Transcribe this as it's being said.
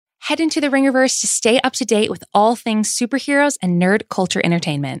head into the Ringerverse to stay up to date with all things superheroes and nerd culture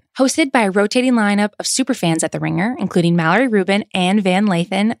entertainment. Hosted by a rotating lineup of superfans at The Ringer, including Mallory Rubin and Van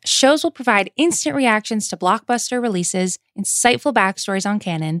Lathan, shows will provide instant reactions to blockbuster releases, insightful backstories on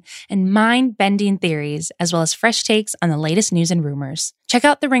canon, and mind-bending theories, as well as fresh takes on the latest news and rumors. Check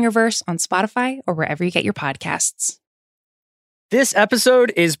out The Ringerverse on Spotify or wherever you get your podcasts. This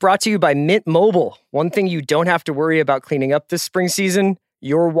episode is brought to you by Mint Mobile. One thing you don't have to worry about cleaning up this spring season,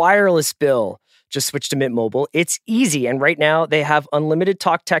 your wireless bill. Just switch to Mint Mobile. It's easy, and right now they have unlimited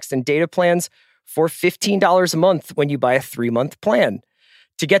talk, text, and data plans for $15 a month when you buy a 3-month plan.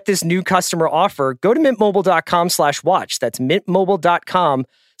 To get this new customer offer, go to mintmobile.com/watch. That's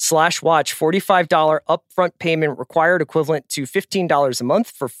mintmobile.com/watch. $45 upfront payment required, equivalent to $15 a month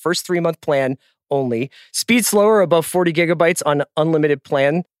for first 3-month plan only. Speed slower above 40 gigabytes on unlimited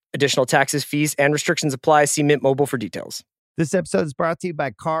plan. Additional taxes, fees, and restrictions apply. See Mint Mobile for details. This episode is brought to you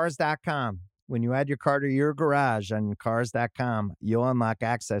by Cars.com. When you add your car to your garage on Cars.com, you'll unlock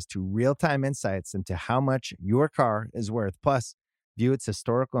access to real-time insights into how much your car is worth. Plus, view its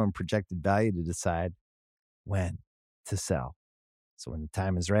historical and projected value to decide when to sell. So when the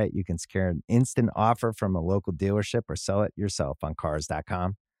time is right, you can secure an instant offer from a local dealership or sell it yourself on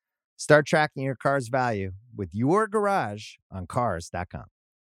Cars.com. Start tracking your car's value with your garage on Cars.com.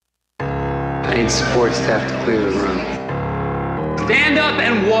 I need support staff to clear the room. Stand up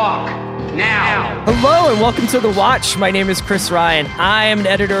and walk now. Hello and welcome to The Watch. My name is Chris Ryan. I am an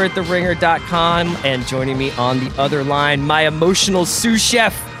editor at TheRinger.com, and joining me on the other line, my emotional sous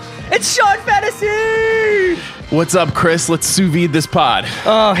chef, it's Sean Fennessy! What's up, Chris? Let's sous vide this pod.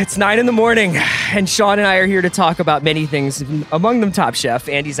 Oh, it's 9 a.m, and Sean and I are here to talk about many things, among them Top Chef.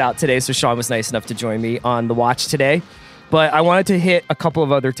 Andy's out today, so Sean was nice enough to join me on The Watch today. But I wanted to hit a couple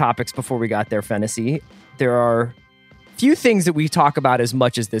of other topics before we got there, Fennessy. There are few things that we talk about as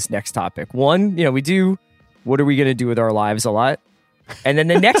much as this next topic. One, we do, what are we going to do with our lives a lot? And then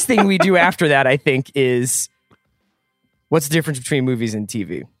the next thing we do after that, I think, is what's the difference between movies and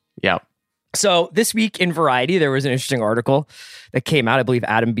TV? Yeah. So this week in Variety, there was an interesting article that came out. I believe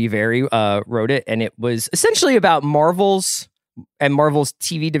Adam B. Very wrote it, and it was essentially about Marvel's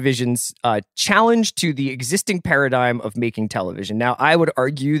TV division's challenge to the existing paradigm of making television. Now, I would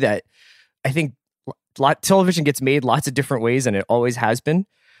argue that I think television gets made lots of different ways, and it always has been.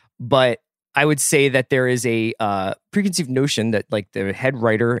 But I would say that there is a preconceived notion that like the head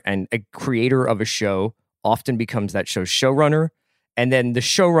writer and a creator of a show often becomes that show's showrunner. And then the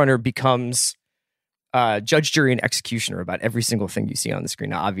showrunner becomes judge, jury, and executioner about every single thing you see on the screen.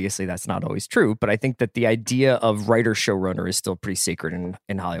 Now, obviously, that's not always true, but I think that the idea of writer-showrunner is still pretty sacred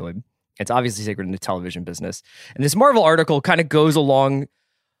in Hollywood. It's obviously sacred in the television business. And this Marvel article kind of goes a long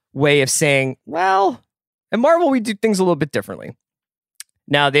way of saying, well, at Marvel, we do things a little bit differently.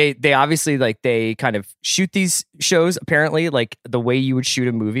 Now, they obviously, they kind of shoot these shows, apparently, like the way you would shoot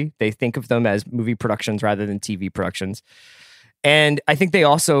a movie. They think of them as movie productions rather than TV productions. And I think they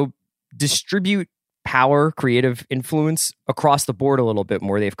also distribute power, creative influence across the board a little bit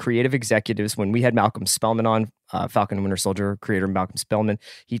more. They have creative executives. When we had Malcolm Spellman on, Falcon and Winter Soldier creator Malcolm Spellman,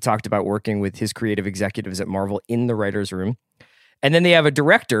 he talked about working with his creative executives at Marvel in the writer's room. And then they have a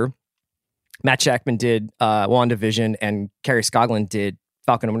director. Matt Shakman did WandaVision, and Kerry Scoglin did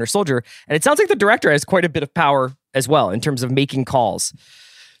Falcon and Winter Soldier. And it sounds like the director has quite a bit of power as well in terms of making calls.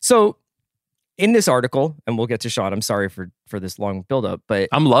 So in this article, and we'll get to Sean, I'm sorry for this long buildup, but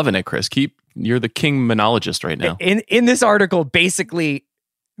I'm loving it, Chris. You're the king monologist right now. In this article, basically,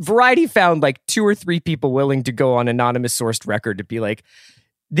 Variety found like 2 or 3 people willing to go on anonymous sourced record to be like,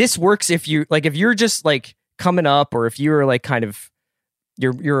 this works if you're just like coming up, or if you're like kind of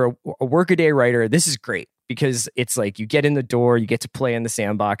you're a workaday writer, this is great because it's like you get in the door, you get to play in the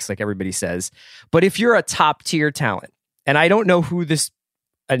sandbox, like everybody says. But if you're a top tier talent, and I don't know who this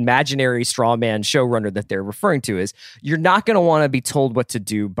imaginary straw man showrunner that they're referring to is, you're not going to want to be told what to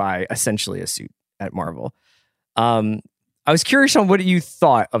do by essentially a suit at Marvel. I was curious on what you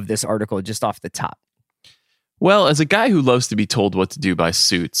thought of this article just off the top. Well, as a guy who loves to be told what to do by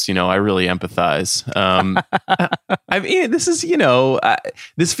suits, I really empathize. I mean, this is,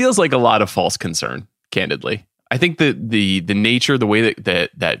 this feels like a lot of false concern, candidly. I think that the nature, the way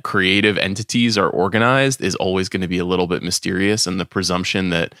that creative entities are organized is always going to be a little bit mysterious, and the presumption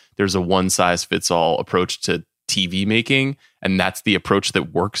that there's a one-size-fits-all approach to TV making, and that's the approach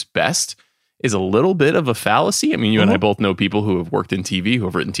that works best, is a little bit of a fallacy. I mean, you and I both know people who have worked in TV, who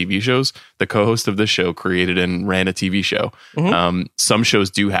have written TV shows. The co-host of this show created and ran a TV show. Some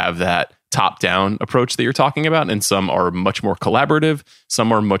shows do have that top-down approach that you're talking about, and some are much more collaborative.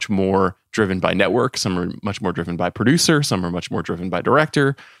 Some are much more driven by network. Some are much more driven by producer. Some are much more driven by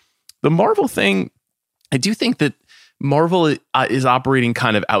director. The Marvel thing, I do think that Marvel is operating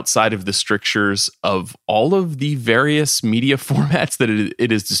kind of outside of the strictures of all of the various media formats that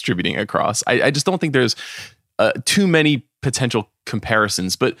it is distributing across. I just don't think there's too many potential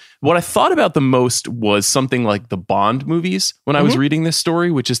comparisons. But what I thought about the most was something like the Bond movies when I was reading this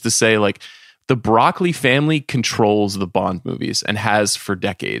story, which is to say, like, the Broccoli family controls the Bond movies and has for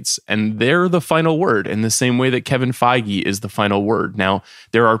decades. And they're the final word in the same way that Kevin Feige is the final word. Now,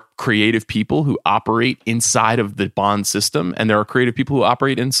 there are creative people who operate inside of the Bond system, and there are creative people who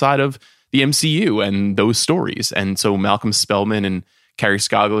operate inside of the MCU and those stories. And so Malcolm Spellman and Carrie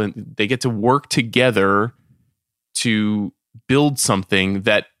Scoggin, they get to work together to build something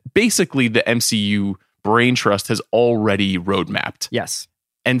that basically the MCU brain trust has already roadmapped. Yes.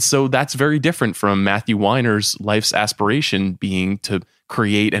 And so that's very different from Matthew Weiner's life's aspiration being to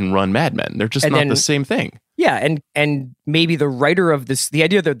create and run Mad Men. They're just not the same thing. Yeah, and maybe the writer of this, the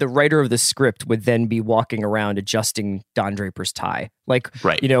idea that the writer of the script would then be walking around adjusting Don Draper's tie, like,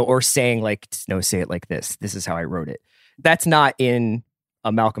 right. Or saying like, no, say it like this. This is how I wrote it. That's not in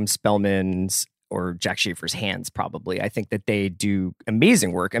a Malcolm Spellman's or Jack Schaefer's hands, probably. I think that they do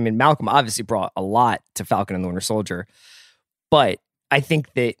amazing work. I mean, Malcolm obviously brought a lot to Falcon and the Winter Soldier, but I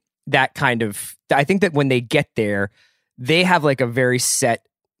think that when they get there, they have like a very set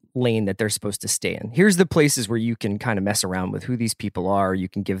lane that they're supposed to stay in. Here's the places where you can kind of mess around with who these people are. You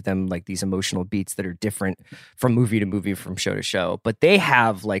can give them like these emotional beats that are different from movie to movie, from show to show. But they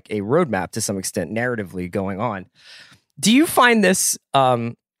have like a roadmap to some extent narratively going on. Do you find this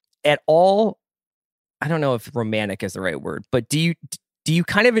at all? I don't know if romantic is the right word, but do you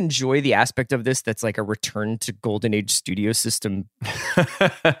kind of enjoy the aspect of this that's like a return to Golden Age studio system?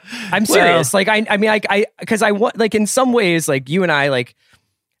 I'm serious. Like, I mean, because I want, like, in some ways, like you and I, like,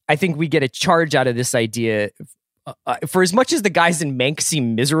 I think we get a charge out of this idea. For as much as the guys in Mank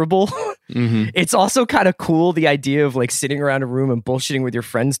seem miserable, it's also kind of cool, the idea of like sitting around a room and bullshitting with your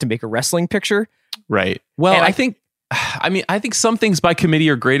friends to make a wrestling picture. Right. Well, I think some things by committee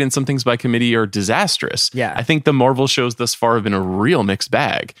are great and some things by committee are disastrous. Yeah. I think the Marvel shows thus far have been a real mixed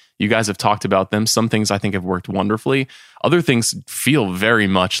bag. You guys have talked about them. Some things I think have worked wonderfully. Other things feel very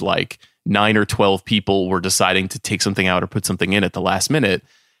much like 9 or 12 people were deciding to take something out or put something in at the last minute.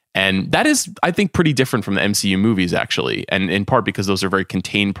 And that is, I think, pretty different from the MCU movies, actually. And in part because those are very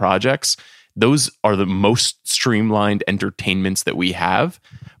contained projects. Those are the most streamlined entertainments that we have.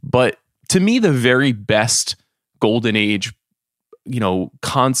 But to me, the very best Golden Age,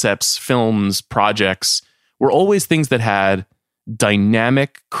 concepts, films, projects were always things that had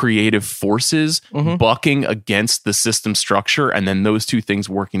dynamic creative forces bucking against the system structure, and then those two things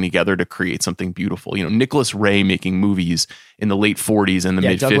working together to create something beautiful. Nicholas Ray making movies in the late 40s and the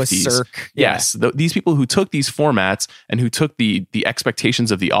mid 50s. Sirk. Yes, these people who took these formats and who took the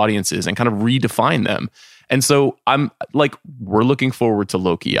expectations of the audiences and kind of redefined them. And so I'm like, we're looking forward to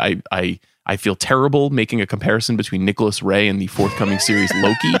Loki. I feel terrible making a comparison between Nicholas Ray and the forthcoming series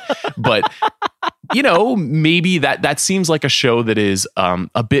Loki, but maybe that seems like a show that is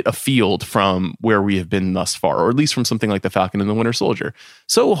a bit afield from where we have been thus far, or at least from something like the Falcon and the Winter Soldier.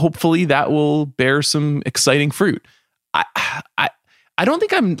 So hopefully that will bear some exciting fruit. I don't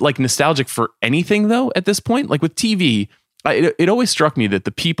think I'm like nostalgic for anything though at this point. Like with TV, it always struck me that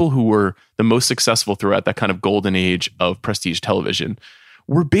the people who were the most successful throughout that kind of golden age of prestige television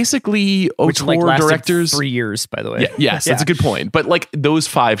were basically auteur directors. 3 years, by the way. Yeah, yes, that's a good point. But like those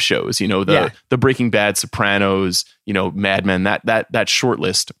 5 shows, the Breaking Bad, Sopranos, Mad Men, that short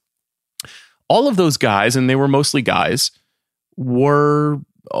list, all of those guys, and they were mostly guys, were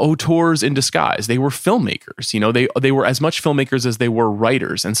auteurs in disguise. They were filmmakers. They were as much filmmakers as they were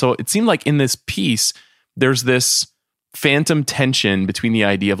writers. And so it seemed like in this piece, there's this phantom tension between the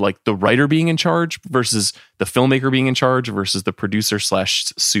idea of like the writer being in charge versus the filmmaker being in charge versus the producer /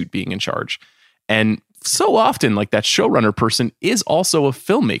 suit being in charge. And so often like that showrunner person is also a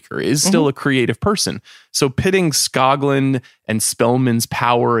filmmaker, is still a creative person. So pitting Scoggin and Spellman's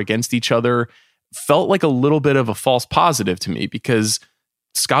power against each other felt like a little bit of a false positive to me, because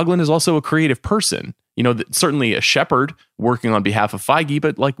Scoggin is also a creative person. Certainly a shepherd working on behalf of Feige,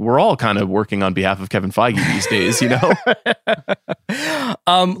 but like we're all kind of working on behalf of Kevin Feige these days,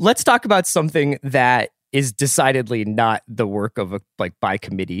 Let's talk about something that is decidedly not the work of by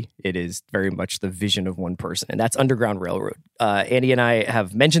committee. It is very much the vision of one person, and that's Underground Railroad. Andy and I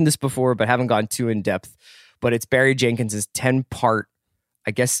have mentioned this before, but haven't gone too in depth. But it's Barry Jenkins's 10-part,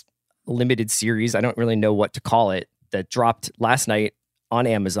 I guess, limited series. I don't really know what to call it. That dropped last night on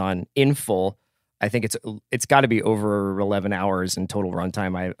Amazon in full. I think it's got to be over 11 hours in total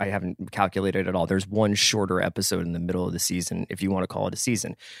runtime. I haven't calculated at all. There's one shorter episode in the middle of the season, if you want to call it a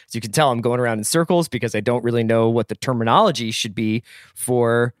season. So you can tell I'm going around in circles because I don't really know what the terminology should be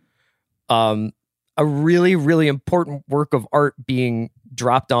for a really, really important work of art being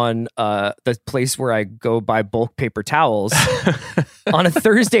dropped on the place where I go buy bulk paper towels on a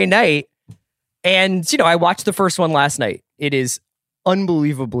Thursday night. And, I watched the first one last night. It is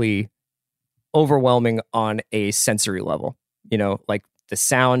unbelievably overwhelming on a sensory level, like the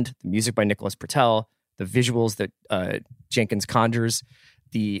sound, the music by Nicholas Britell, the visuals that Jenkins conjures,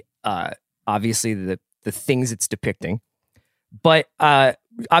 the obviously the things it's depicting. But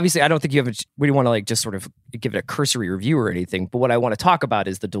obviously, I don't think we want to like just sort of give it a cursory review or anything. But what I want to talk about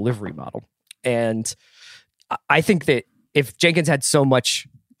is the delivery model. And I think that if Jenkins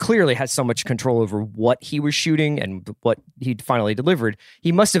clearly has so much control over what he was shooting and what he finally delivered,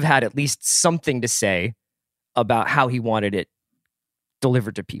 he must have had at least something to say about how he wanted it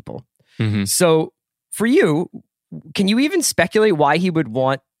delivered to people. Mm-hmm. So for you, can you even speculate why he would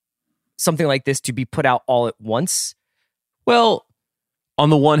want something like this to be put out all at once? Well, on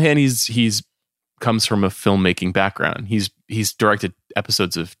the one hand, he's comes from a filmmaking background. He's directed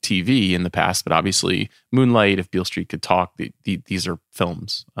episodes of TV in the past, but obviously Moonlight, If Beale Street Could Talk, these are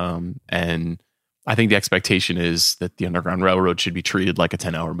films. And I think the expectation is that the Underground Railroad should be treated like a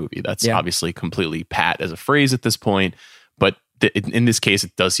 10-hour movie. That's obviously completely pat as a phrase at this point, but in this case,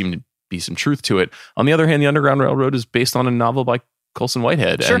 it does seem to be some truth to it. On the other hand, the Underground Railroad is based on a novel by Colson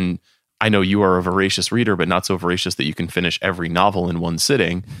Whitehead. Sure. And I know you are a voracious reader, but not so voracious that you can finish every novel in one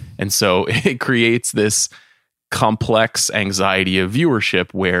sitting. And so it creates this complex anxiety of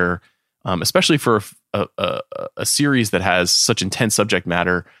viewership where, especially for a series that has such intense subject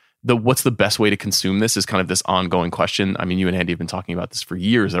matter, what's the best way to consume this is kind of this ongoing question. I mean, you and Andy have been talking about this for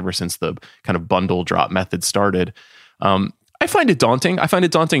years, ever since the kind of bundle drop method started. I find it daunting. I find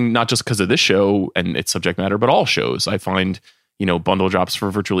it daunting not just because of this show and its subject matter, but all shows. I find bundle drops for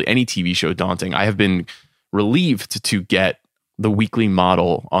virtually any TV show daunting. I have been relieved to get the weekly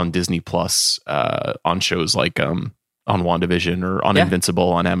model on Disney Plus on shows like on WandaVision or on Invincible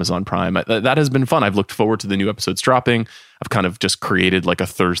on Amazon Prime. That has been fun. I've looked forward to the new episodes dropping. I've kind of just created like a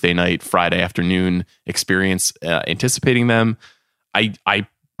Thursday night, Friday afternoon experience anticipating them. I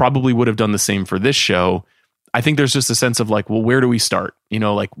probably would have done the same for this show. I think there's just a sense of like, well, where do we start?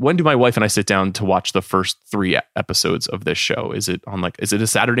 Like when do my wife and I sit down to watch the first 3 episodes of this show? Is it a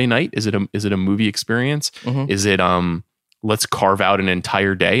Saturday night? Is it a movie experience? Mm-hmm. Is it, let's carve out an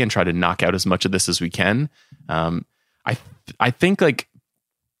entire day and try to knock out as much of this as we can? I think like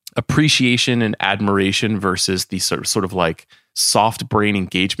appreciation and admiration versus the sort of like soft brain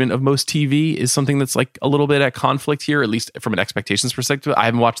engagement of most TV is something that's like a little bit at conflict here, at least from an expectations perspective. I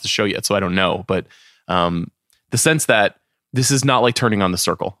haven't watched the show yet, so I don't know, but, the sense that this is not like turning on The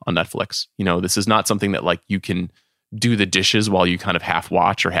Circle on Netflix. This is not something that like you can do the dishes while you kind of half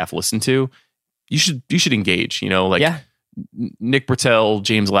watch or half listen to. You should engage, Nick Britell,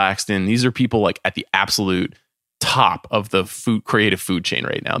 James Laxton. These are people like at the absolute top of the creative food chain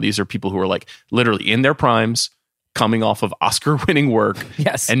right now. These are people who are like literally in their primes, coming off of Oscar-winning work,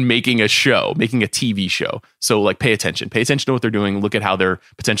 and making a TV show. So like pay attention to what they're doing. Look at how they're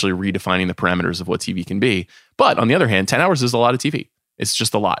potentially redefining the parameters of what TV can be. But on the other hand, 10 hours is a lot of TV. It's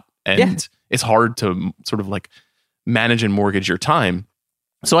just a lot. And it's hard to sort of like manage and mortgage your time.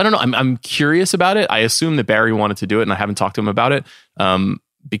 So I don't know. I'm curious about it. I assume that Barry wanted to do it, and I haven't talked to him about it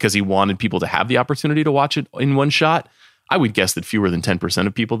because he wanted people to have the opportunity to watch it in one shot. I would guess that fewer than 10%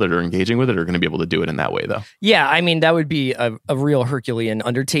 of people that are engaging with it are going to be able to do it in that way, though. Yeah, I mean, that would be a real Herculean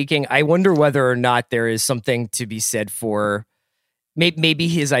undertaking. I wonder whether or not there is something to be said for maybe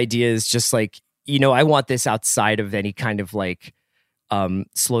his idea is just like, I want this outside of any kind of like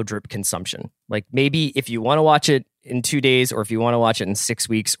slow drip consumption. Like maybe if you want to watch it in 2 days or if you want to watch it in 6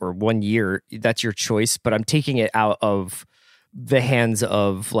 weeks or 1 year, that's your choice. But I'm taking it out of the hands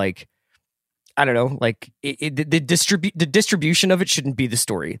of like, I don't know, like the distribution of it shouldn't be the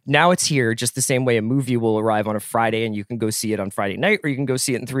story. Now it's here just the same way a movie will arrive on a Friday and you can go see it on Friday night, or you can go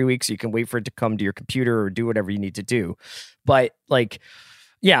see it in 3 weeks. You can wait for it to come to your computer or do whatever you need to do. But like,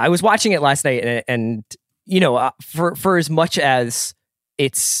 I was watching it last night and for as much as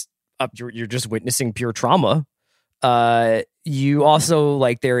it's you're just witnessing pure trauma, you also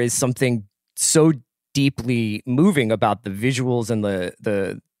like there is something so deeply moving about the visuals and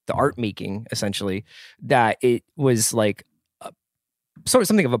the art making, essentially, that it was like sort of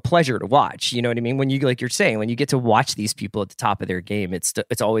something of a pleasure to watch. You know what I mean? When you, like you're saying, when you get to watch these people at the top of their game, it's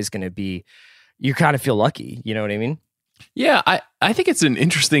always going to be, you kind of feel lucky. You know what I mean? Yeah, I think it's an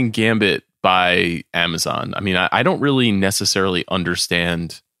interesting gambit by Amazon. I mean, I don't really necessarily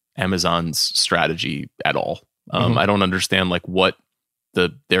understand Amazon's strategy at all. I don't understand like what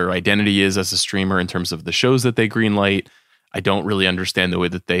their identity is as a streamer in terms of the shows that they greenlight. I don't really understand the way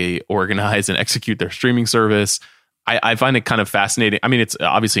that they organize and execute their streaming service. I find it kind of fascinating. I mean, it's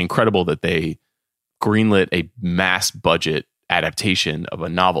obviously incredible that they greenlit a mass budget adaptation of a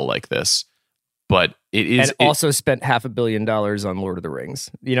novel like this, but it is and also spent $500 million on Lord of the Rings.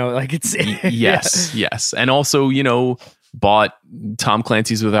 You know, like it's yes, and also bought Tom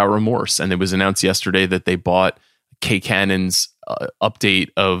Clancy's Without Remorse, and it was announced yesterday that they bought Kay Cannon's update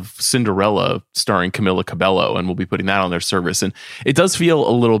of Cinderella starring Camila Cabello, and we'll be putting that on their service. And it does feel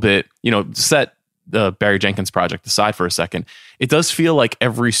a little bit, set the Barry Jenkins project aside for a second, it does feel like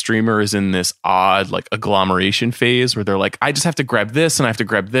every streamer is in this odd like agglomeration phase where they're like, I just have to grab this and I have to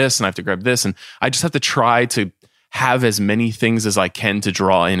grab this and I have to grab this, and I just have to try to have as many things as I can to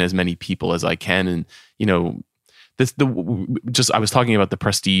draw in as many people as I can. And I was talking about the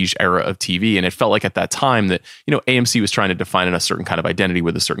prestige era of TV, and it felt like at that time that AMC was trying to define a certain kind of identity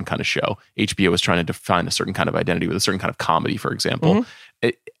with a certain kind of show. HBO was trying to define a certain kind of identity with a certain kind of comedy, for example.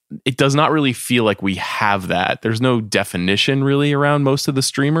 It does not really feel like we have that. There's no definition really around most of the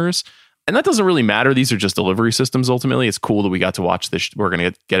streamers, and that doesn't really matter. These are just delivery systems. Ultimately, it's cool that we got to watch this. We're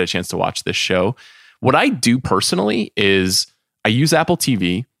going to get a chance to watch this show. What I do personally is I use Apple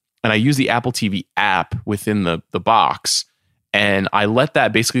TV. And I use the Apple TV app within the box, and I let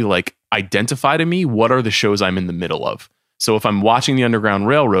that basically like identify to me what are the shows I'm in the middle of. So if I'm watching the Underground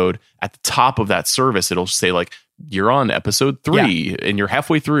Railroad, at the top of that service, it'll say like, you're on episode 3 and you're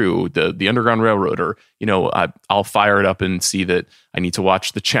halfway through the Underground Railroad, or, I'll fire it up and see that I need to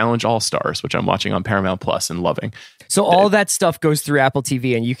watch the Challenge All-Stars, which I'm watching on Paramount Plus and loving. So all that stuff goes through Apple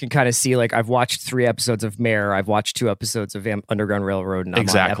TV, and you can kind of see like, I've watched 3 episodes of Mare, I've watched 2 episodes of Underground Railroad, and I'm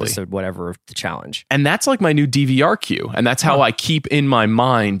on episode whatever of the Challenge. And that's like my new DVR queue. And that's how I keep in my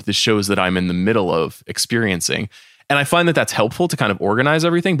mind the shows that I'm in the middle of experiencing. And I find that that's helpful to kind of organize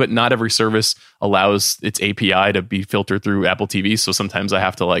everything, but not every service allows its API to be filtered through Apple TV. So sometimes I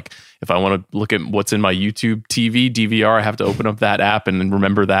have to like, if I want to look at what's in my YouTube TV DVR, I have to open up that app and then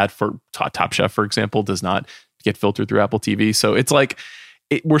remember that. For Top Chef, for example, does not get filtered through Apple TV. So it's like,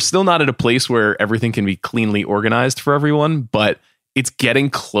 we're still not at a place where everything can be cleanly organized for everyone, but it's getting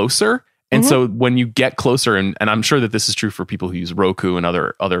closer. And so when you get closer, and I'm sure that this is true for people who use Roku and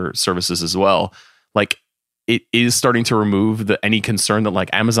other services as well, like, it is starting to remove any concern that like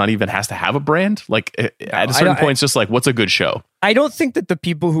Amazon even has to have a brand. Like at a certain point, it's just like, what's a good show? I don't think that the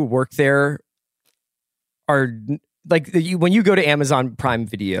people who work there are like, when you go to Amazon Prime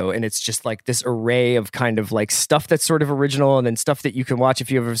Video and it's just like this array of kind of like stuff that's sort of original, and then stuff that you can watch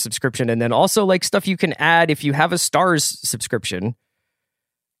if you have a subscription, and then also like stuff you can add if you have a Stars subscription.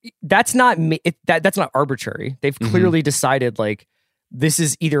 That's not that's not arbitrary. They've clearly decided like, this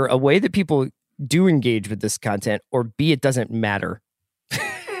is either a way that people do engage with this content, or B, it doesn't matter.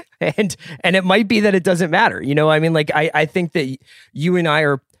 and it might be that it doesn't matter. I mean, like, I think that you and I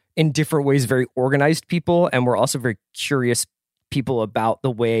are in different ways very organized people, and we're also very curious people about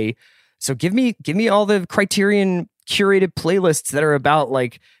the way. So give me all the Criterion curated playlists that are about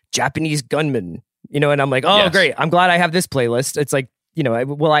like Japanese gunmen, and I'm like, oh, great. I'm glad I have this playlist. It's like,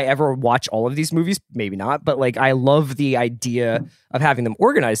 will I ever watch all of these movies? Maybe not. But like, I love the idea of having them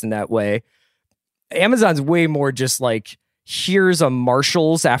organized in that way. Amazon's way more just like, here's a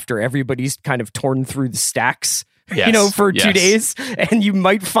Marshalls after everybody's kind of torn through the stacks, for 2 days, and you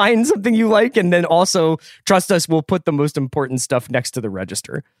might find something you like. And then also, trust us, we'll put the most important stuff next to the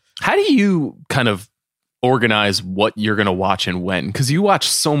register. How do you kind of organize what you're going to watch and when? Because you watch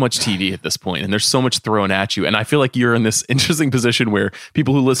so much TV at this point, and there's so much thrown at you. And I feel like you're in this interesting position where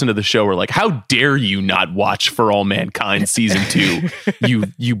people who listen to the show are like, how dare you not watch For All Mankind season 2?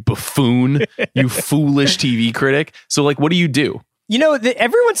 you buffoon, you foolish TV critic. So like, what do you do?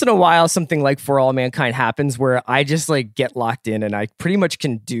 Every once in a while, something like For All Mankind happens where I just like get locked in, and I pretty much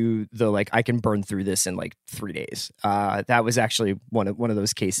can do I can burn through this in like 3 days. That was actually one of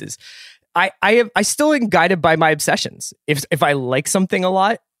those cases. I still am guided by my obsessions. If I like something a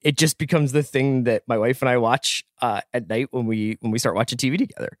lot, it just becomes the thing that my wife and I watch at night when we start watching TV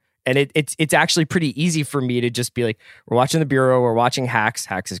together. And it's actually pretty easy for me to just be like, we're watching The Bureau, we're watching Hacks.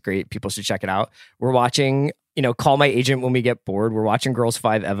 Hacks is great. People should check it out. We're watching, Call My Agent when we get bored. We're watching Girls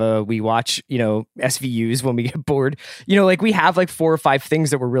 5 Eva. We watch, SVUs when we get bored. Like we have like 4 or 5 things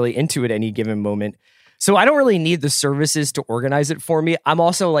that we're really into at any given moment. So I don't really need the services to organize it for me. I'm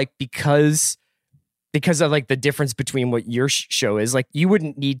also like, because because of like the difference between what your show is. Like you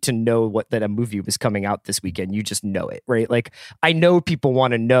wouldn't need to know that a movie was coming out this weekend. You just know it, right? Like I know people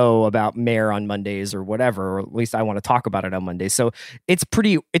want to know about Mare on Mondays or whatever, or at least I want to talk about it on Mondays. So it's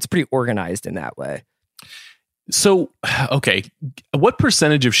pretty organized in that way. So, okay, what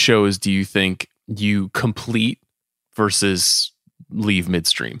percentage of shows do you think you complete versus leave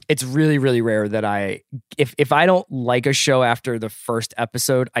midstream? It's really, really rare that if I don't like a show after the first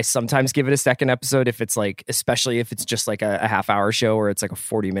episode, I sometimes give it a second episode. If it's like, especially if it's just like a half hour show or it's like a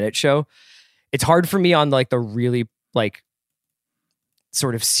 40-minute show, it's hard for me on like the really like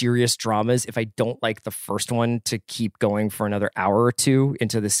sort of serious dramas. If I don't like the first one, to keep going for another hour or two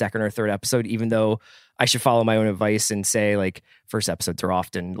into the second or third episode, even though I should follow my own advice and say like first episodes are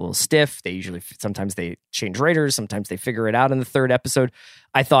often a little stiff. Sometimes they change writers. Sometimes they figure it out in the third episode.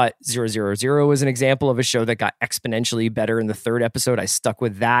 I thought 000 was an example of a show that got exponentially better in the third episode. I stuck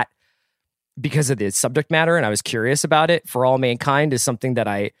with that because of the subject matter and I was curious about it. For All Mankind is something that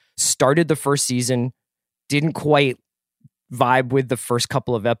I started the first season, didn't quite vibe with the first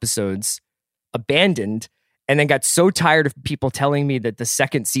couple of episodes, abandoned, and then got so tired of people telling me that the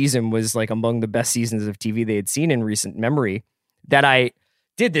second season was like among the best seasons of TV they had seen in recent memory that I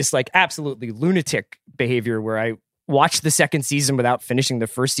did this like absolutely lunatic behavior where I watched the second season without finishing the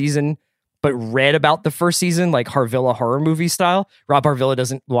first season, but read about the first season like Harvilla horror movie style. Rob Harvilla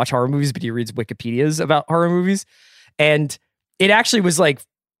doesn't watch horror movies, but he reads Wikipedias about horror movies. And it actually was like,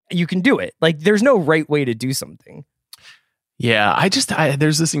 you can do it. Like there's no right way to do something. Yeah,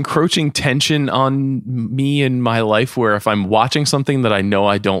 there's this encroaching tension on me in my life where if I'm watching something that I know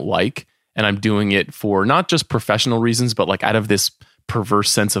I don't like and I'm doing it for not just professional reasons, but like out of this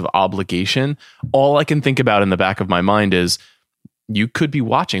perverse sense of obligation, all I can think about in the back of my mind is you could be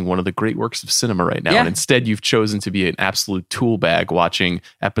watching one of the great works of cinema right now. Yeah. And instead you've chosen to be an absolute tool bag watching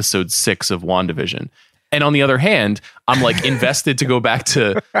episode 6 of WandaVision. And on the other hand, I'm like invested to go back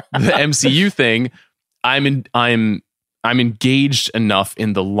to the MCU thing. I'm engaged enough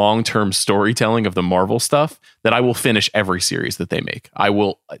in the long-term storytelling of the Marvel stuff that I will finish every series that they make. I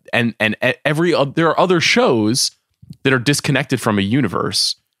will, and there are other shows that are disconnected from a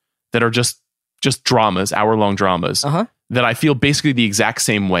universe that are just dramas, hour-long dramas that I feel basically the exact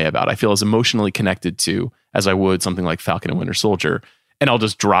same way about. I feel as emotionally connected to as I would something like Falcon and Winter Soldier, and I'll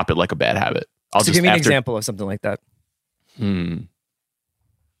just drop it like a bad habit. So give me an example of something like that.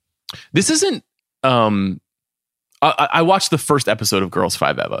 This isn't. I watched the first episode of Girls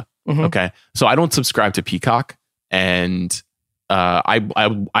 5 Eva. Mm-hmm. Okay, so I don't subscribe to Peacock, and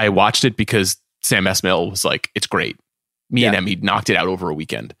I watched it because Sam Esmail was like, "It's great." Me and Emmy knocked it out over a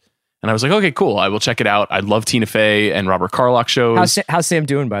weekend, and I was like, "Okay, cool. I will check it out." I love Tina Fey and Robert Carlock shows. How's Sam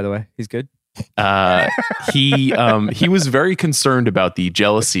doing, by the way? He's good. He was very concerned about the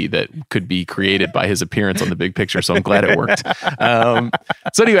jealousy that could be created by his appearance on The Big Picture, so I'm glad it worked.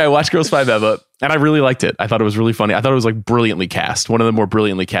 So anyway, I watched Girls 5 Eva, and I really liked it. I thought it was really funny. I thought it was like brilliantly cast, one of the more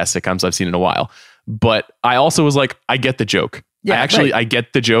brilliantly cast sitcoms I've seen in a while. But I also was like, I get the joke. Yeah, I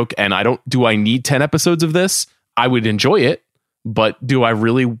get the joke, and do I need 10 episodes of this? I would enjoy it. But do I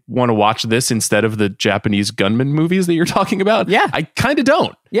really want to watch this instead of the Japanese gunman movies that you're talking about? Yeah. I kind of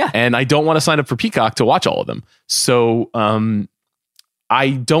don't. Yeah. And I don't want to sign up for Peacock to watch all of them. So I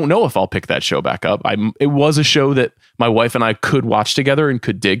don't know if I'll pick that show back up. It was a show that my wife and I could watch together and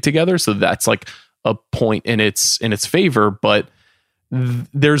could dig together. So that's like a point in its favor. But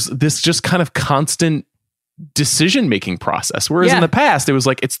there's this just kind of constant decision-making process. Whereas in the past, it was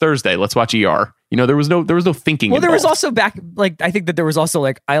like, it's Thursday, let's watch ER. You know, there was no thinking. Well, involved. there was also I think that there was also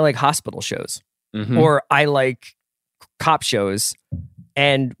like, I like hospital shows or I like cop shows.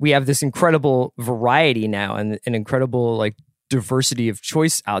 And we have this incredible variety now and an incredible like diversity of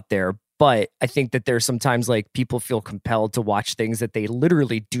choice out there. But I think that there's sometimes like people feel compelled to watch things that they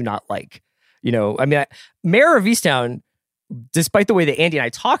literally do not like. You know, I mean, Mayor of Easttown, despite the way that Andy and I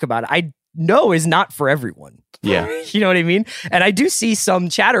talk about it, I know is not for everyone. Yeah. You know what I mean? And I do see some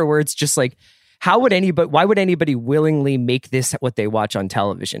chatter where it's just like, why would anybody willingly make this what they watch on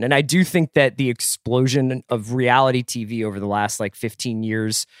television? And I do think that the explosion of reality TV over the last like 15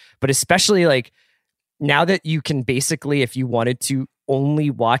 years, but especially like now that you can basically, if you wanted to,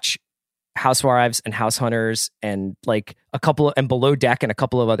 only watch Housewives and House Hunters and like and Below Deck and a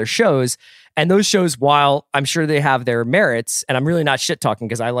couple of other shows. And those shows, while I'm sure they have their merits, and I'm really not shit talking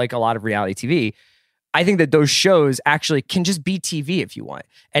because I like a lot of reality TV, I think that those shows actually can just be TV if you want.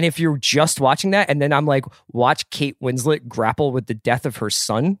 And if you're just watching that, and then I'm like, watch Kate Winslet grapple with the death of her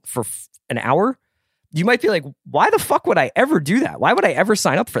son for an hour, you might be like, why the fuck would I ever do that? Why would I ever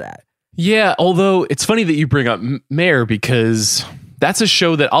sign up for that? Yeah, although it's funny that you bring up Mayor because that's a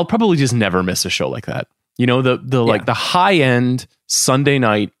show that I'll probably just never miss a show like that. You know, like the high end Sunday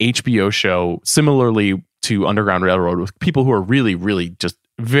night HBO show, similarly to Underground Railroad, with people who are really, really just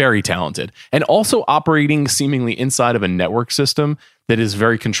very talented and also operating seemingly inside of a network system that is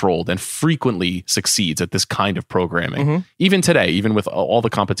very controlled and frequently succeeds at this kind of programming. Even today, even with all the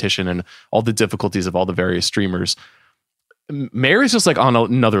competition and all the difficulties of all the various streamers, Mayor is just like on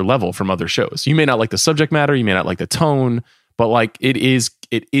another level from other shows. You may not like the subject matter, you may not like the tone, but like it is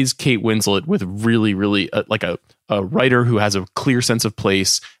Kate Winslet with really, really like a writer who has a clear sense of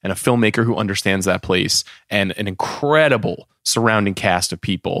place and a filmmaker who understands that place and an incredible surrounding cast of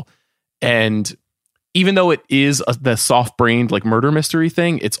people. And even though it is the soft-brained like murder mystery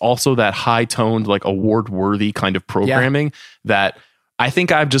thing, it's also that high-toned like award-worthy kind of programming that I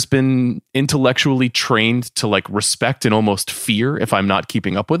think I've just been intellectually trained to like respect and almost fear if I'm not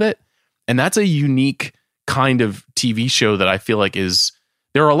keeping up with it. And that's a unique kind of TV show that I feel like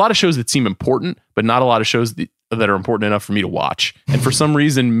there are a lot of shows that seem important, but not a lot of shows that are important enough for me to watch. And for some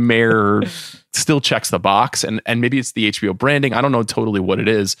reason, Mare still checks the box, and maybe it's the HBO branding. I don't know totally what it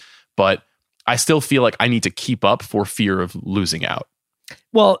is, but I still feel like I need to keep up for fear of losing out.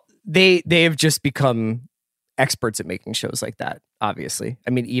 Well, they have just become experts at making shows like that, obviously.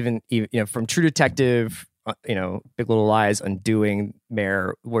 I mean, even you know, from True Detective, you know, Big Little Lies, Undoing,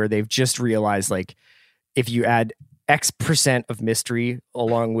 Mare, where they've just realized like if you add X% of mystery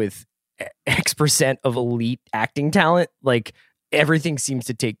along with X% of elite acting talent, like everything seems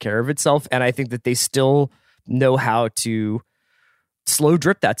to take care of itself. And I think that they still know how to slow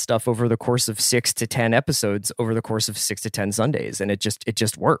drip that stuff over the course of 6 to 10 episodes over the course of 6 to 10 Sundays. And it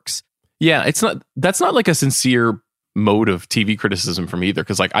just works. Yeah. That's not like a sincere mode of TV criticism from either.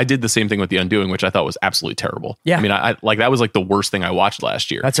 Cause like I did the same thing with The Undoing, which I thought was absolutely terrible. Yeah. I mean, I like, that was like the worst thing I watched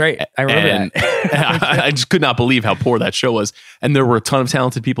last year. That's right. I remember that. I just could not believe how poor that show was. And there were a ton of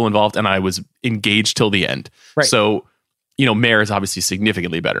talented people involved and I was engaged till the end. Right. So, you know, Mare is obviously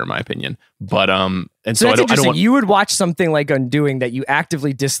significantly better in my opinion, but, and so I don't want, you would watch something like Undoing that you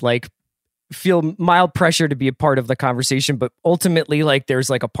actively dislike, feel mild pressure to be a part of the conversation, but ultimately like there's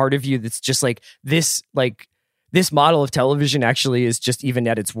like a part of you that's just like this model of television actually is just even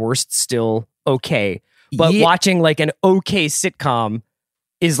at its worst still okay. But watching like an okay sitcom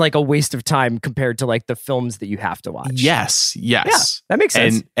is like a waste of time compared to like the films that you have to watch. Yes. Yeah, that makes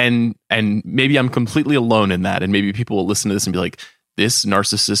sense. And maybe I'm completely alone in that. And maybe people will listen to this and be like, this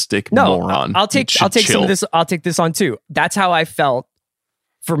narcissistic moron. I'll take some of this. I'll take this on too. That's how I felt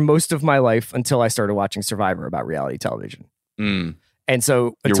for most of my life until I started watching Survivor about reality television. And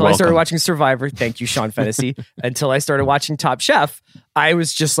so until I started watching Survivor, thank you, Sean Fennessy, until I started watching Top Chef, I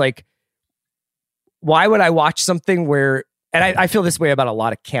was just like, why would I watch something where, and I feel this way about a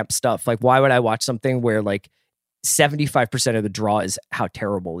lot of camp stuff. Like, why would I watch something where like 75% of the draw is how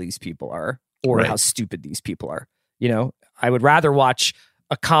terrible these people are or how stupid these people are? You know, I would rather watch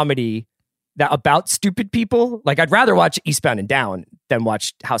a comedy that about stupid people. Like I'd rather watch Eastbound and Down than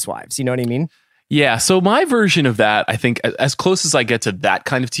watch Housewives. You know what I mean? Yeah, so my version of that, I think, as close as I get to that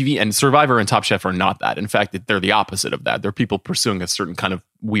kind of TV, and Survivor and Top Chef are not that. In fact, they're the opposite of that. They're people pursuing a certain kind of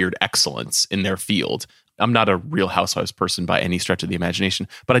weird excellence in their field. I'm not a Real Housewives person by any stretch of the imagination,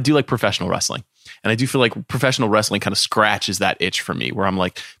 but I do like professional wrestling. And I do feel like professional wrestling kind of scratches that itch for me, where I'm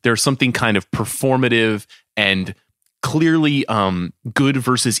like, there's something kind of performative and clearly good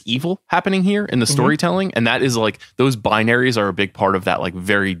versus evil happening here in the storytelling. And that is like, those binaries are a big part of that like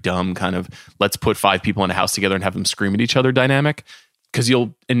very dumb kind of let's put 5 people in a house together and have them scream at each other dynamic, because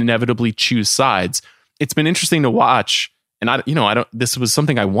you'll inevitably choose sides. It's been interesting to watch, and this was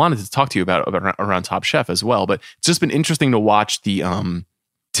something I wanted to talk to you about around Top Chef as well, but it's just been interesting to watch the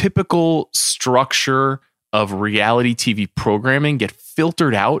typical structure of reality TV programming get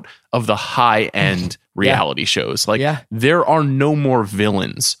filtered out of the high end reality shows. Like there are no more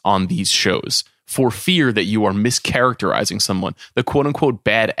villains on these shows for fear that you are mischaracterizing someone. The quote unquote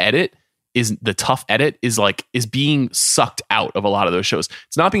bad edit is the tough edit is being sucked out of a lot of those shows.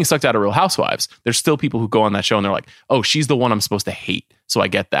 It's not being sucked out of Real Housewives. There's still people who go on that show and they're like, oh, she's the one I'm supposed to hate. So I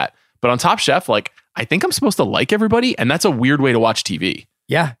get that. But on Top Chef, like I think I'm supposed to like everybody. And that's a weird way to watch TV.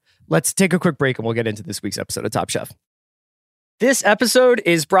 Yeah. Let's take a quick break and we'll get into this week's episode of Top Chef. This episode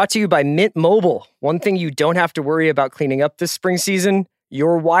is brought to you by Mint Mobile. One thing you don't have to worry about cleaning up this spring season,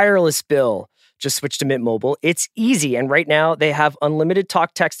 your wireless bill. Just switch to Mint Mobile. It's easy. And right now they have unlimited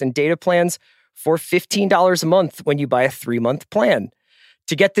talk, text, and data plans for $15 a month when you buy a 3-month plan.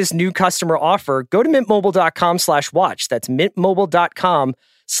 To get this new customer offer, go to mintmobile.com/watch. That's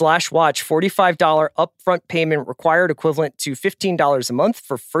mintmobile.com/watch. $45 upfront payment required, equivalent to $15 a month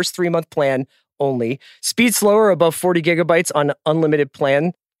for first 3-month plan only. Speed slower above 40 gigabytes on unlimited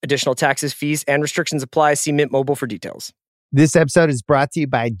plan. Additional taxes, fees, and restrictions apply. See Mint Mobile for details. This episode is brought to you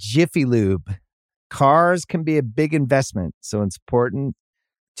by Jiffy Lube. Cars can be a big investment, so it's important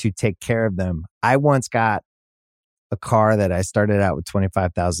to take care of them. I once got a car that I started out with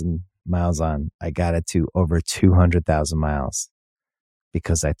 25,000 miles on. I got it to over 200,000 miles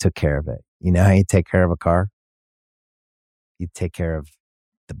because I took care of it. You know how you take care of a car? You take care of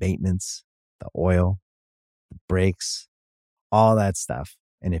the maintenance, the oil, the brakes, all that stuff.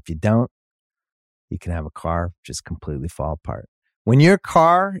 And if you don't, you can have a car just completely fall apart. When your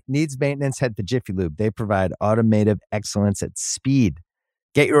car needs maintenance, head to Jiffy Lube. They provide automotive excellence at speed.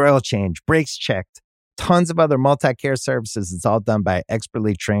 Get your oil change, brakes checked, tons of other multi-care services. It's all done by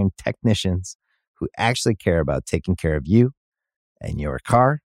expertly trained technicians who actually care about taking care of you and your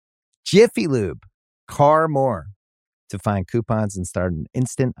car. Jiffy Lube, car more. To find coupons and start an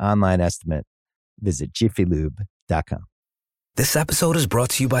instant online estimate, visit jiffylube.com. This episode is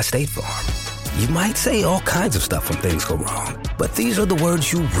brought to you by State Farm. You might say all kinds of stuff when things go wrong, but these are the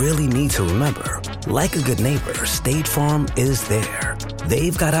words you really need to remember. Like a good neighbor, State Farm is there.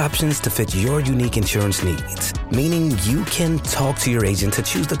 They've got options to fit your unique insurance needs, meaning you can talk to your agent to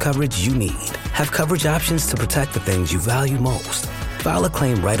choose the coverage you need, have coverage options to protect the things you value most, file a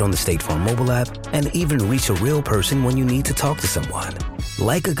claim right on the State Farm mobile app, and even reach a real person when you need to talk to someone.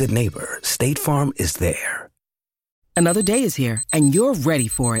 Like a good neighbor, State Farm is there. Another day is here, and you're ready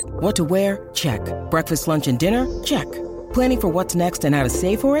for it. What to wear? Check. Breakfast, lunch, and dinner? Check. Planning for what's next and how to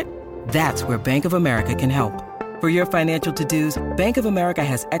save for it? That's where Bank of America can help. For your financial to-dos, Bank of America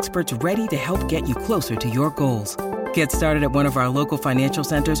has experts ready to help get you closer to your goals. Get started at one of our local financial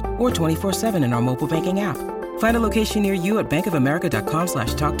centers or 24/7 in our mobile banking app. Find a location near you at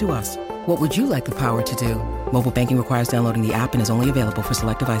bankofamerica.com/talktous. What would you like the power to do? Mobile banking requires downloading the app and is only available for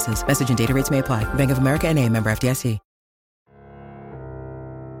select devices. Message and data rates may apply. Bank of America N.A., member FDIC.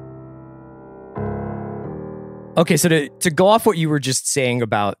 Okay, so to go off what you were just saying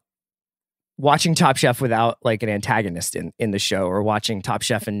about watching Top Chef without like an antagonist in the show, or watching Top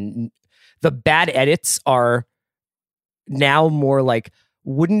Chef and the bad edits are now more like,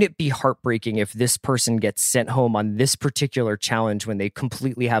 wouldn't it be heartbreaking if this person gets sent home on this particular challenge when they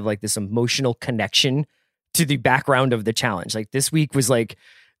completely have like this emotional connection to the background of the challenge? Like this week was like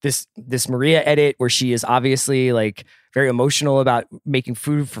this Maria edit where she is obviously like very emotional about making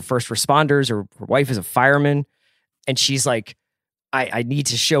food for first responders. Her wife is a fireman, and she's like, I need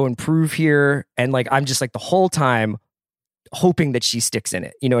to show and prove here. And like, I'm just like the whole time hoping that she sticks in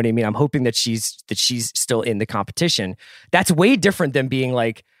it. You know what I mean? I'm hoping that she's still in the competition. That's way different than being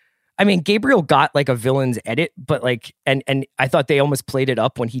like, I mean, Gabriel got like a villain's edit, but like, and I thought they almost played it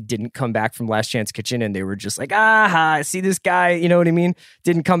up when he didn't come back from Last Chance Kitchen, and they were just like, see this guy, you know what I mean?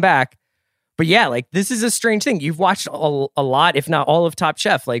 Didn't come back. But yeah, like this is a strange thing. You've watched a lot, if not all of Top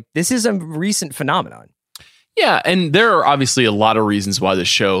Chef. Like this is a recent phenomenon. Yeah, and there are obviously a lot of reasons why the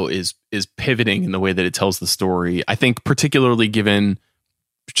show is pivoting in the way that it tells the story. I think particularly given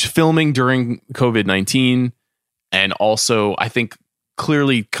filming during COVID-19, and also I think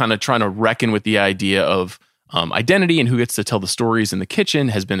clearly kind of trying to reckon with the idea of identity and who gets to tell the stories in the kitchen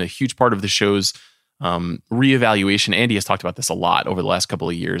has been a huge part of the show's reevaluation. Andy has talked about this a lot over the last couple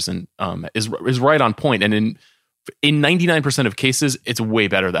of years, and is right on point. And in 99% of cases, it's way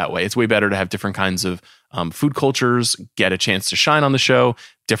better that way. It's way better to have different kinds of food cultures get a chance to shine on the show,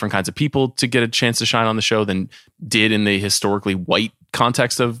 different kinds of people to get a chance to shine on the show than did in the historically white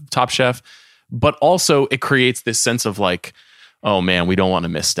context of Top Chef. But also it creates this sense of like, oh man, we don't want to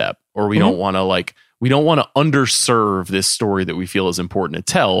misstep, or we don't want to underserve this story that we feel is important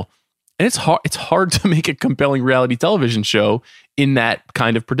to tell. And it's hard to make a compelling reality television show in that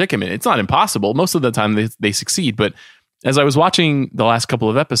kind of predicament. It's not impossible. Most of the time they succeed. But as I was watching the last couple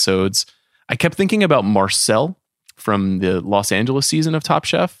of episodes, I kept thinking about Marcel from the Los Angeles season of Top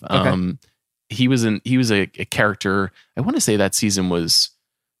Chef. Okay. He was a character. I want to say that season was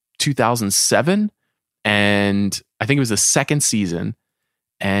 2007, and I think it was the second season.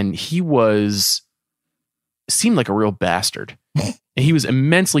 And he seemed like a real bastard. And he was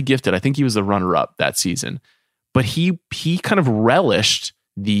immensely gifted. I think he was the runner-up that season. But he kind of relished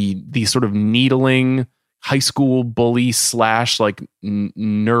the sort of needling high school bully / like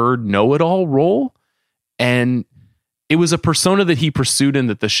nerd know-it-all role. And it was a persona that he pursued and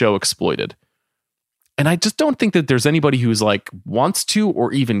that the show exploited. And I just don't think that there's anybody who's like wants to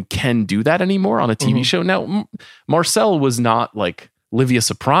or even can do that anymore on a TV show. Now, Marcel was not like Livia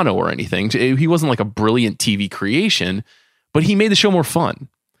Soprano or anything. He wasn't like a brilliant TV creation, but he made the show more fun.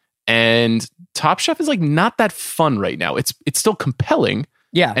 And Top Chef is like not that fun right now. It's still compelling,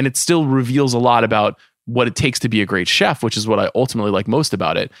 Yeah. And it still reveals a lot about what it takes to be a great chef, which is what I ultimately like most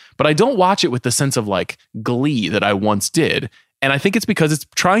about it. But I don't watch it with the sense of like glee that I once did. And I think it's because it's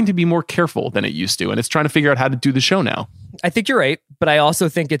trying to be more careful than it used to. And it's trying to figure out how to do the show now. I think you're right. But I also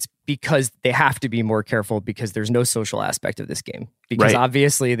think it's because they have to be more careful because there's no social aspect of this game. Because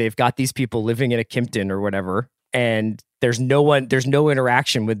obviously they've got these people living in a Kimpton or whatever. And there's no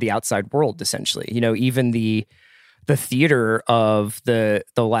interaction with the outside world, essentially. You know, even the theater of the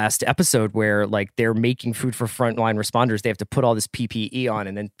last episode where like they're making food for frontline responders, they have to put all this PPE on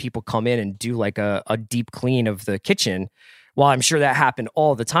and then people come in and do like a deep clean of the kitchen. While I'm sure that happened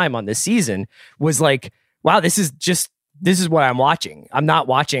all the time on this season, was like, wow, this is what I'm watching. I'm not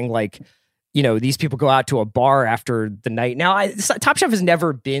watching like, you know, these people go out to a bar after the night. Now, Top Chef has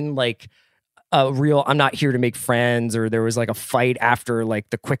never been like a real, I'm not here to make friends, or there was like a fight after like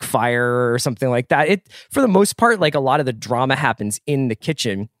the quick fire or something like that. It, for the most part, like a lot of the drama happens in the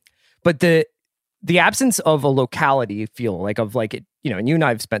kitchen, but the absence of a locality feel like of like it, you know, and you and I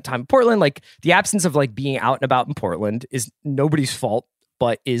have spent time in Portland, like the absence of like being out and about in Portland is nobody's fault,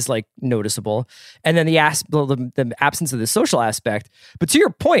 but is like noticeable. And then the absence of the social aspect. But to your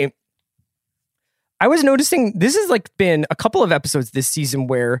point, I was noticing this has like been a couple of episodes this season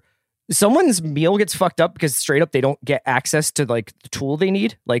where someone's meal gets fucked up because straight up they don't get access to like the tool they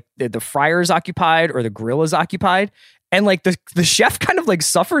need. Like the fryer is occupied or the grill is occupied. And like the chef kind of like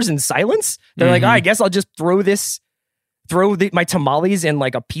suffers in silence. They're like, I guess I'll just throw my tamales in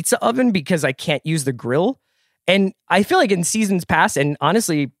like a pizza oven because I can't use the grill. And I feel like in seasons past, and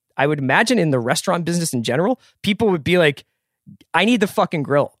honestly, I would imagine in the restaurant business in general, people would be like, I need the fucking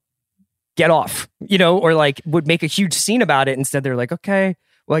grill. Get off, you know, or like would make a huge scene about it. Instead, they're like, okay,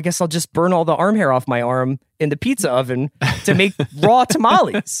 well, I guess I'll just burn all the arm hair off my arm in the pizza oven to make raw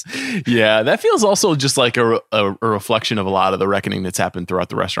tamales. Yeah, that feels also just like a reflection of a lot of the reckoning that's happened throughout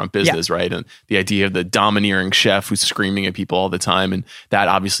the restaurant business, right? And the idea of the domineering chef who's screaming at people all the time, and that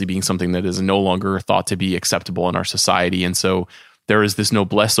obviously being something that is no longer thought to be acceptable in our society. And so there is this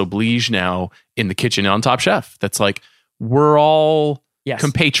noblesse oblige now in the kitchen on Top Chef that's like, we're all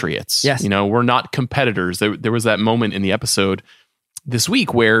compatriots. Yes. You know, we're not competitors. There was that moment in the episode this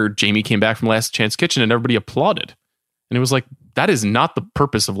week where Jamie came back from Last Chance Kitchen and everybody applauded. And it was like, that is not the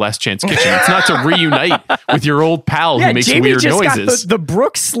purpose of Last Chance Kitchen. It's not to reunite with your old pal who makes Jamie weird just noises. Got the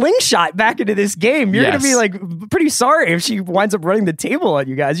Brooke slingshot back into this game. You're going to be like pretty sorry if she winds up running the table on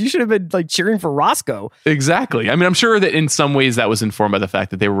you guys. You should have been like cheering for Roscoe. Exactly. I mean, I'm sure that in some ways that was informed by the fact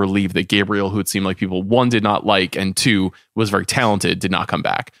that they were relieved that Gabriel, who it seemed like people, one, did not like, and two, was very talented, did not come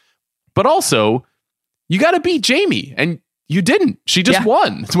back. But also, you got to beat Jamie. And you didn't. She just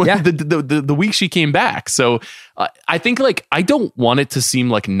won the week she came back. So I think like I don't want it to seem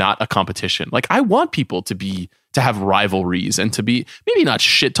like not a competition. Like I want people to have rivalries and to be maybe not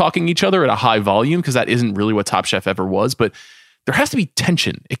shit talking each other at a high volume, because that isn't really what Top Chef ever was. But there has to be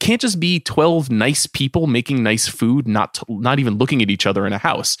tension. It can't just be 12 nice people making nice food, not even looking at each other in a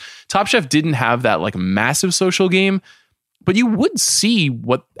house. Top Chef didn't have that like massive social game. But you would see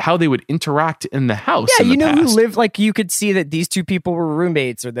how they would interact in the house. Yeah, you know, who lived, like you could see that these two people were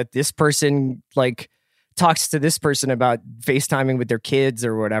roommates, or that this person like talks to this person about FaceTiming with their kids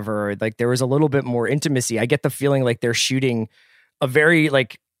or whatever. Like there was a little bit more intimacy. I get the feeling like they're shooting a very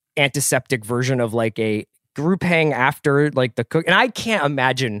like antiseptic version of like a group hang after like the cook. And I can't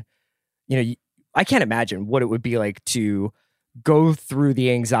imagine, what it would be like to go through the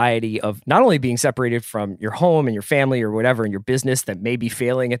anxiety of not only being separated from your home and your family or whatever, and your business that may be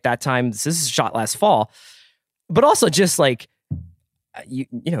failing at that time. This is shot last fall, but also just like, you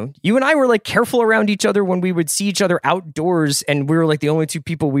and I were like careful around each other when we would see each other outdoors, and we were like the only two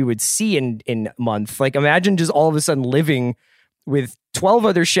people we would see in a month. Like imagine just all of a sudden living with 12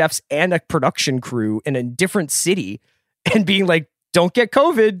 other chefs and a production crew in a different city and being like, don't get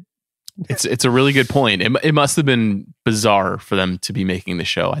COVID. It's a really good point. It must have been bizarre for them to be making the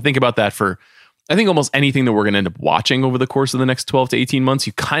show. I think about that for, I think almost anything that we're going to end up watching over the course of the next 12 to 18 months,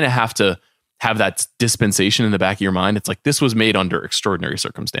 you kind of have to have that dispensation in the back of your mind. It's like, this was made under extraordinary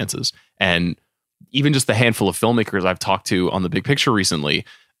circumstances. And even just the handful of filmmakers I've talked to on The Big Picture recently,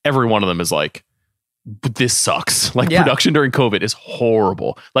 every one of them is like, but this sucks. Like production during COVID is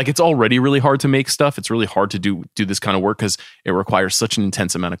horrible. Like it's already really hard to make stuff. It's really hard to do this kind of work because it requires such an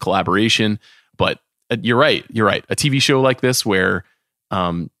intense amount of collaboration. But you're right. A TV show like this where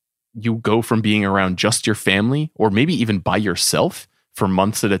you go from being around just your family or maybe even by yourself for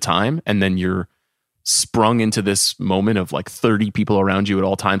months at a time, and then you're sprung into this moment of like 30 people around you at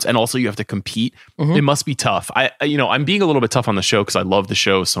all times, and also you have to compete. It must be tough. I'm being a little bit tough on the show because I love the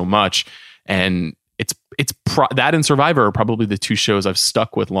show so much, and that and Survivor are probably the two shows I've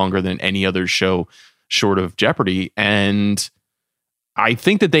stuck with longer than any other show short of Jeopardy. And I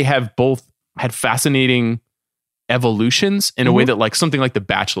think that they have both had fascinating evolutions in a way that like something like The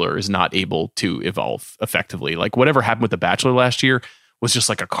Bachelor is not able to evolve effectively. Like whatever happened with The Bachelor last year was just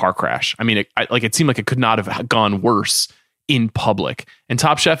like a car crash. I mean, it seemed like it could not have gone worse in public. And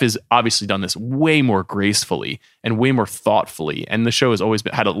Top Chef has obviously done this way more gracefully and way more thoughtfully. And the show has always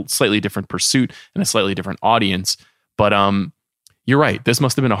had a slightly different pursuit and a slightly different audience. But you're right. This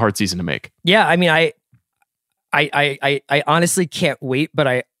must have been a hard season to make. Yeah, I mean, I honestly can't wait, but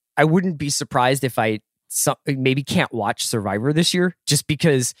I wouldn't be surprised if I maybe can't watch Survivor this year, just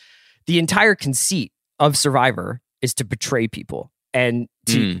because the entire conceit of Survivor is to betray people and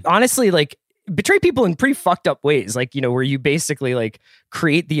to honestly like betray people in pretty fucked up ways, like, you know, where you basically like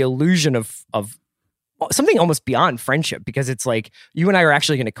create the illusion of something almost beyond friendship, because it's like you and I are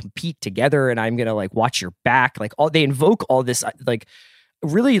actually going to compete together and I'm going to like watch your back. Like they invoke all this like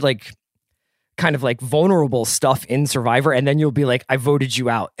really like kind of like vulnerable stuff in Survivor, and then you'll be like, I voted you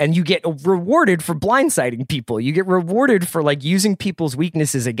out, and you get rewarded for blindsiding people. You get rewarded for like using people's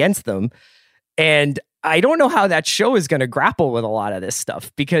weaknesses against them. And I don't know how that show is going to grapple with a lot of this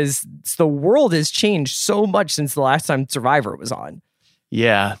stuff, because the world has changed so much since the last time Survivor was on.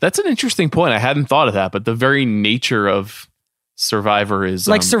 Yeah, that's an interesting point. I hadn't thought of that, but the very nature of Survivor is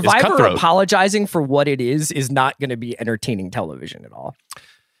like Survivor is apologizing for what it is not going to be entertaining television at all.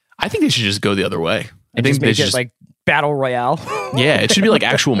 I think they should just go the other way. I think just they make should it like battle royale. Yeah, it should be like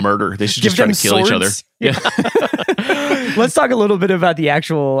actual murder. They should just try to kill each other. Yeah. Let's talk a little bit about the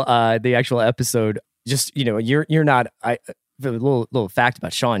actual episode. Just, you know, you're not. A little fact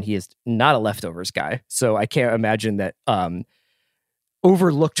about Sean: he is not a leftovers guy. So I can't imagine that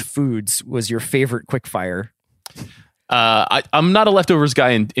overlooked foods was your favorite quickfire. I'm not a leftovers guy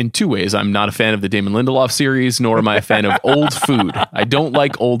in two ways. I'm not a fan of the Damon Lindelof series, nor am I a fan of old food. I don't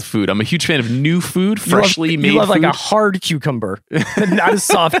like old food. I'm a huge fan of new food, freshly made food. You love like a hard cucumber, not a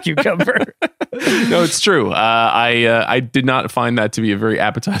soft cucumber. No, it's true. I did not find that to be a very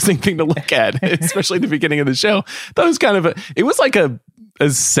appetizing thing to look at, especially at the beginning of the show. That was kind of it was like a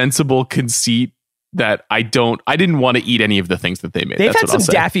sensible conceit that I didn't want to eat any of the things that they made. They've That's had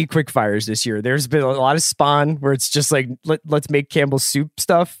some daffy quickfires this year. There's been a lot of Spawn where it's just like, let's make Campbell's soup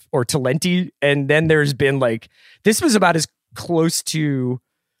stuff or Talenti. And then there's been like, this was about as close to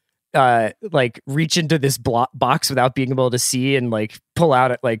like reach into this box without being able to see and like pull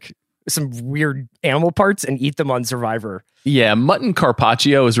out like some weird animal parts and eat them on Survivor. Yeah, mutton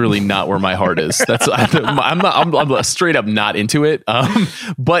carpaccio is really not where my heart is. That's I'm straight up not into it.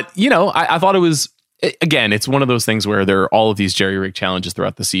 But you know, I thought it was. Again, it's one of those things where there are all of these jerry-rig challenges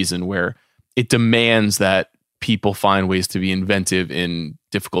throughout the season where it demands that people find ways to be inventive in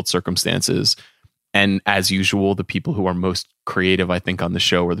difficult circumstances. And as usual, the people who are most creative, I think, on the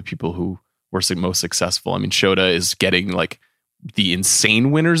show are the people who were most successful. I mean, Shota is getting like the insane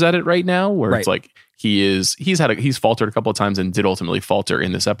winners at it right now, where it's like he's faltered a couple of times and did ultimately falter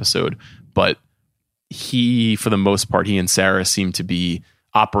in this episode. But for the most part, he and Sarah seem to be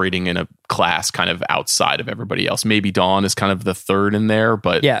operating in a class kind of outside of everybody else. Maybe Dawn is kind of the third in there,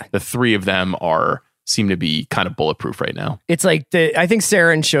 but the three of them seem to be kind of bulletproof right now. It's like I think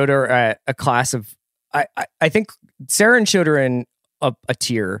Sarah and Shota are a class of I think Sarah and Shota are in a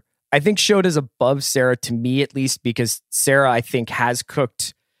tier. I think Shota's above Sarah, to me at least, because Sarah, I think, has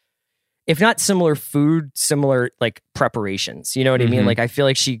cooked, if not similar food, similar like preparations. You know what I mean? Like, I feel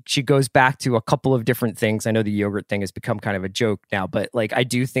like she goes back to a couple of different things. I know the yogurt thing has become kind of a joke now, but like, I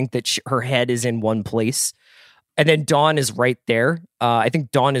do think that her head is in one place. And then Dawn is right there. I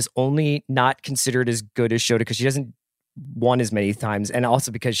think Dawn is only not considered as good as Shota because she hasn't won as many times. And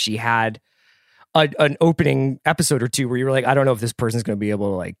also because she had an opening episode or two where you were like, I don't know if this person's going to be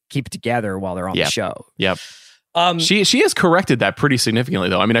able to like keep it together while they're on the show. Yep. She has corrected that pretty significantly,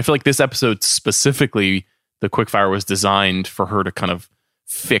 though. I mean, I feel like this episode specifically, the quickfire was designed for her to kind of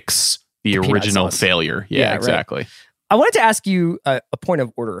fix the original failure. Yeah, exactly. Right. I wanted to ask you a point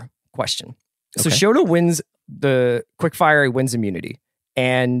of order question. So Shota wins the quickfire, he wins immunity,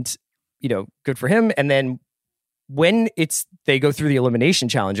 and you know, good for him. And then when they go through the elimination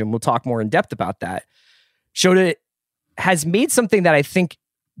challenge, and we'll talk more in depth about that, Shota has made something that I think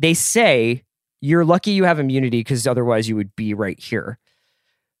they say, you're lucky you have immunity because otherwise you would be right here.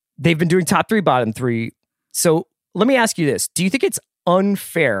 They've been doing top three, bottom three. So let me ask you this. Do you think it's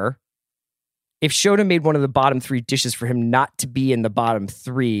unfair if Shota made one of the bottom three dishes for him not to be in the bottom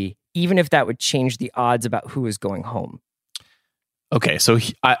three, even if that would change the odds about who is going home? Okay, so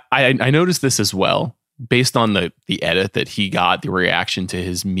I noticed this as well. Based on the edit that he got, the reaction to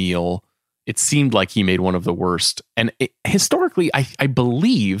his meal it seemed like he made one of the worst. And historically, I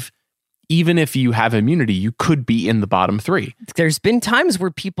believe even if you have immunity, you could be in the bottom 3. There's been times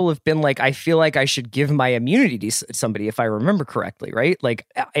where people have been like, I feel like I should give my immunity to somebody if I remember correctly, right? Like,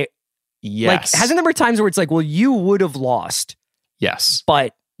 Yes. like hasn't there been times where it's like, well, you would have lost, yes,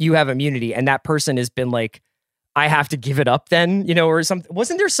 but you have immunity, and that person has been like, I have to give it up then, you know, or something.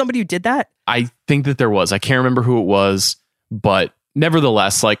 Wasn't there somebody who did that? I think that there was. I can't remember who it was, but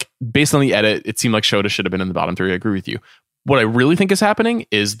nevertheless, like based on the edit, it seemed like Shota should have been in the bottom 3. I agree with you. What I really think is happening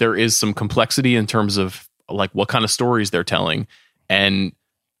is there is some complexity in terms of like what kind of stories they're telling. And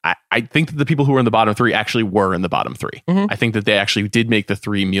I think that the people who were in the bottom 3 actually were in the bottom 3. Mm-hmm. I think that they actually did make the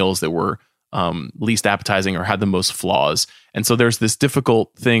 3 meals that were least appetizing or had the most flaws. And so there's this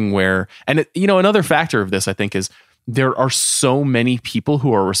difficult thing where, and another factor of this, I think, is there are so many people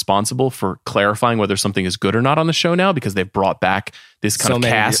who are responsible for clarifying whether something is good or not on the show now, because they've brought back this kind of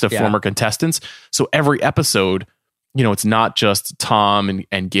cast of former contestants. So every episode, it's not just Tom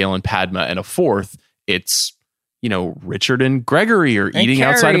and Gail and Padma and a fourth. It's, Richard and Gregory are eating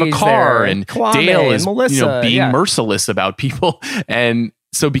Carrie's outside of a car, there, and Kwame Dale and is, Melissa, being merciless about people. And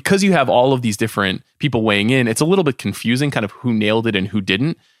so because you have all of these different people weighing in, it's a little bit confusing kind of who nailed it and who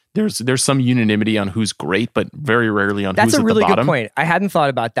didn't. There's some unanimity on who's great, but very rarely on who's at the bottom. That's a really good point. I hadn't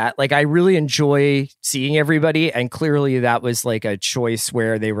thought about that. Like, I really enjoy seeing everybody, and clearly that was like a choice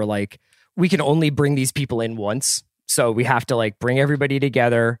where they were like, we can only bring these people in once. So we have to like bring everybody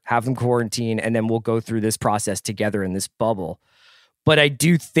together, have them quarantine, and then we'll go through this process together in this bubble. But I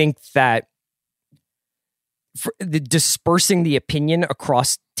do think that dispersing the opinion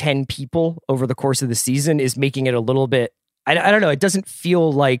across 10 people over the course of the season is making it a little bit, I don't know, it doesn't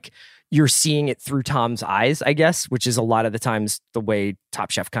feel like you're seeing it through Tom's eyes, I guess, which is a lot of the times the way Top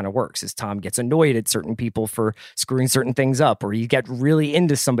Chef kind of works, is Tom gets annoyed at certain people for screwing certain things up, or you get really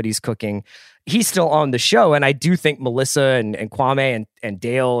into somebody's cooking. He's still on the show, and I do think Melissa and Kwame and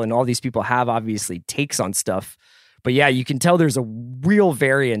Dale and all these people have obviously takes on stuff. But yeah, you can tell there's a real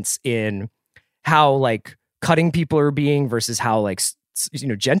variance in how like cutting people are being versus how like,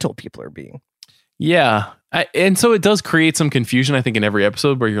 gentle people are being. Yeah. And so it does create some confusion, I think, in every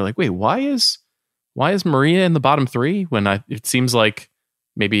episode where you're like, wait, why is Maria in the bottom 3 when it seems like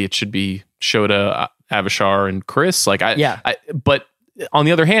maybe it should be Shota, Avishar, and Chris? Like, but on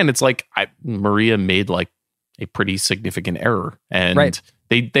the other hand, it's like Maria made like a pretty significant error, and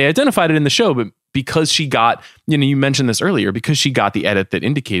they identified it in the show, but because she got, you mentioned this earlier, because she got the edit that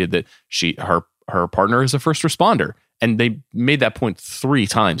indicated that her partner is a first responder, and they made that point 3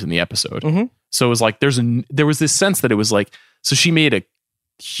 times in the episode. Mm-hmm. So it was like there was this sense that it was like, so she made a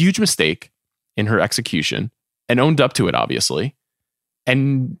huge mistake in her execution and owned up to it, obviously.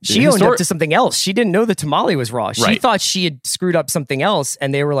 And she owned up to something else. She didn't know the tamale was raw. She Right. thought she had screwed up something else,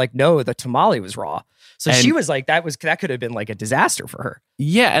 and they were like, no, the tamale was raw. So she was like, that could have been like a disaster for her.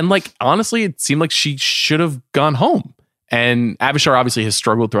 Yeah. And like, honestly, it seemed like she should have gone home. And Avishar obviously has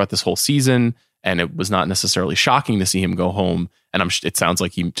struggled throughout this whole season, and it was not necessarily shocking to see him go home. And it sounds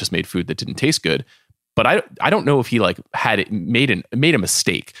like he just made food that didn't taste good. But I don't know if he like made a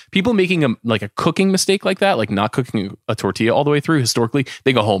mistake. People making a cooking mistake like that, like not cooking a tortilla all the way through, historically,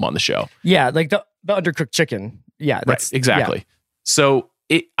 they go home on the show. Yeah, like the undercooked chicken. Yeah, right, exactly. Yeah. So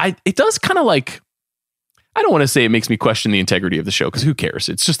it does kind of like, I don't want to say it makes me question the integrity of the show, because who cares?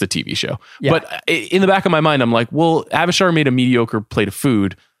 It's just a TV show. Yeah. But in the back of my mind, I'm like, well, Avishar made a mediocre plate of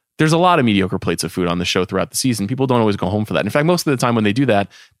food. There's a lot of mediocre plates of food on the show throughout the season. People don't always go home for that. In fact, most of the time when they do that,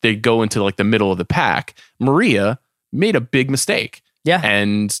 they go into like the middle of the pack. Maria made a big mistake. Yeah.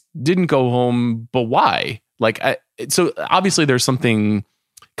 And didn't go home. But why? So obviously there's something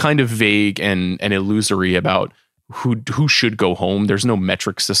kind of vague and illusory about who should go home. There's no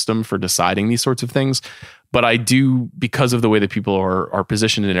metric system for deciding these sorts of things. But I do, because of the way that people are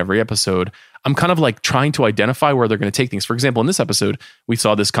positioned in every episode, I'm kind of like trying to identify where they're going to take things. For example, in this episode, we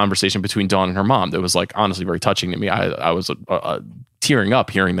saw this conversation between Dawn and her mom that was like honestly very touching to me. I was tearing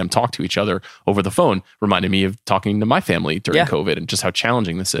up hearing them talk to each other over the phone. Reminded me of talking to my family during COVID and just how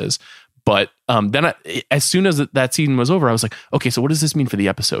challenging this is. But then as soon as that scene was over, I was like, okay, so what does this mean for the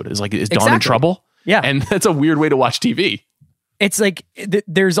episode? Is Dawn in trouble? Yeah. And that's a weird way to watch TV. It's like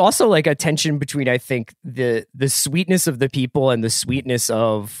there's also like a tension between, I think, the sweetness of the people and the sweetness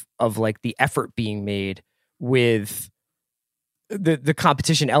of like the effort being made with the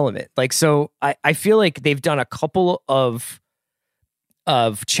competition element. Like, so I feel like they've done a couple of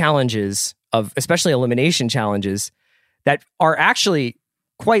challenges, of especially elimination challenges, that are actually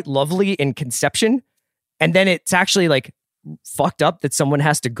quite lovely in conception, and then it's actually like fucked up that someone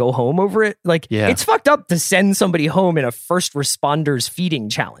has to go home over it. Like, it's fucked up to send somebody home in a first responders feeding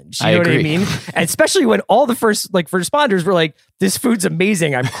challenge. You know what I mean? And especially when all the first responders were like, this food's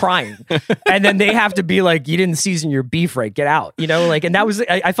amazing, I'm crying. And then they have to be like, you didn't season your beef right, get out. You know, like, and that was,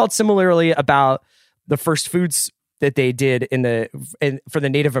 I felt similarly about the first foods that they did for the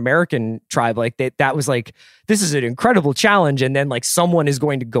Native American tribe. Like that was like, this is an incredible challenge, and then like someone is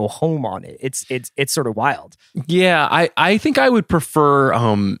going to go home on it. It's sort of wild. Yeah, I think I would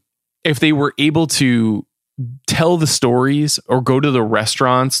prefer if they were able to tell the stories or go to the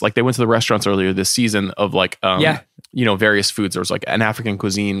restaurants. Like they went to the restaurants earlier this season of like various foods. There was like an African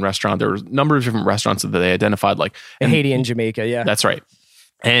cuisine restaurant. There was a number of different restaurants that they identified, like Haiti and Jamaica. Yeah, that's right.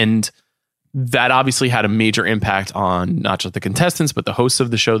 And that obviously had a major impact on not just the contestants, but the hosts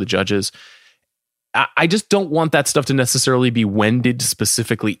of the show, the judges. I just don't want that stuff to necessarily be wended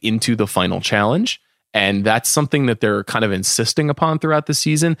specifically into the final challenge. And that's something that they're kind of insisting upon throughout the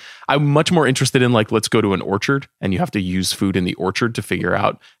season. I'm much more interested in like, let's go to an orchard and you have to use food in the orchard to figure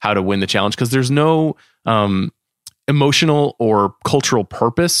out how to win the challenge. Because there's no emotional or cultural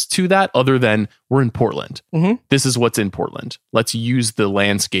purpose to that other than we're in Portland. Mm-hmm. This is what's in Portland. Let's use the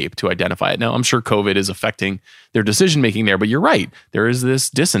landscape to identify it. Now, I'm sure COVID is affecting their decision making there, but you're right. There is this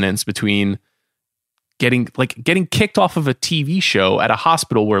dissonance between getting kicked off of a TV show at a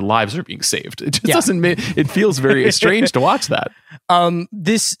hospital where lives are being saved. It just doesn't it feels very strange to watch that.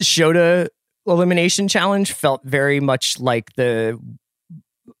 This Showda elimination challenge felt very much like the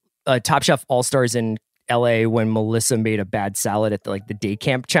Top Chef All-Stars in LA when Melissa made a bad salad at the day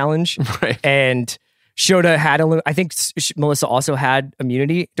camp challenge. Right. And Showda had, I think Melissa also had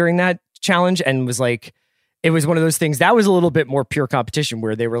immunity during that challenge, and was like, it was one of those things that was a little bit more pure competition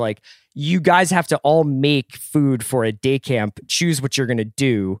where they were like, you guys have to all make food for a day camp, choose what you're going to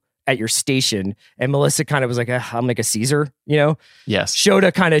do at your station. And Melissa kind of was like, I'm like a Caesar, you know? Yes.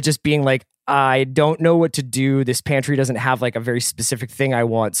 Showda kind of just being like, I don't know what to do. This pantry doesn't have like a very specific thing I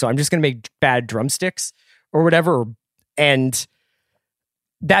want. So I'm just going to make bad drumsticks or whatever. And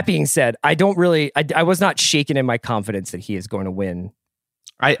that being said, I was not shaken in my confidence that he is going to win.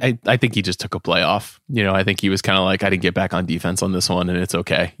 I think he just took a play off. You know, I think he was kind of like, I didn't get back on defense on this one and it's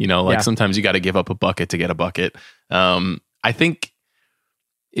okay. You know, like sometimes you got to give up a bucket to get a bucket. I think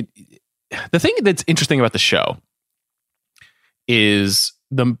the thing that's interesting about the show is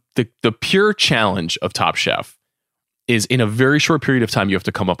the pure challenge of Top Chef is in a very short period of time, you have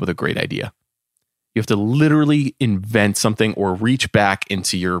to come up with a great idea. You have to literally invent something or reach back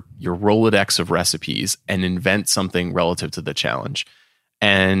into your Rolodex of recipes and invent something relative to the challenge.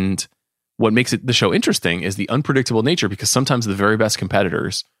 And what makes the show interesting is the unpredictable nature, because sometimes the very best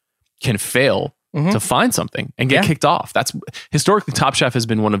competitors can fail to find something and get kicked off. That's historically, Top Chef has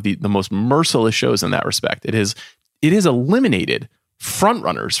been one of the most merciless shows in that respect. It is eliminated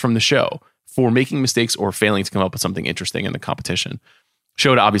frontrunners from the show for making mistakes or failing to come up with something interesting in the competition.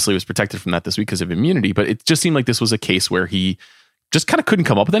 Showda obviously was protected from that this week because of immunity, but it just seemed like this was a case where he just kind of couldn't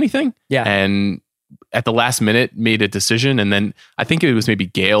come up with anything. Yeah. And at the last minute made a decision. And then I think it was maybe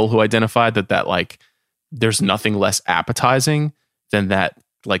Gail who identified that like, there's nothing less appetizing than that,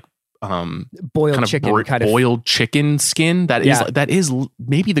 like, boiled boiled chicken skin. That is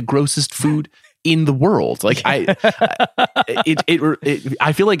maybe the grossest food in the world. Like I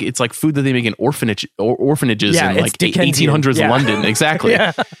feel like it's like food that they make in orphanages in like 1800s London. Exactly.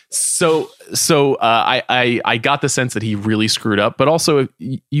 So I got the sense that he really screwed up, but also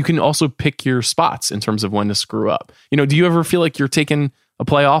you can also pick your spots in terms of when to screw up. You know, do you ever feel like you're taking a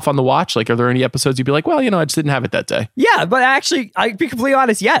play off on the watch? Like, are there any episodes you'd be like, well, you know, I just didn't have it that day? Yeah, but actually, I'll be completely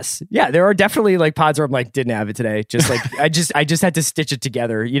honest. Yes. Yeah, there are definitely like pods where I'm like, didn't have it today. Just like, I just had to stitch it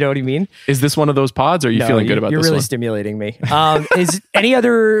together. You know what I mean? Is this one of those pods? Or are you feeling good about this one? You're really stimulating me. Is any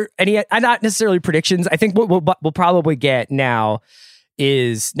not necessarily predictions. I think what we'll probably get now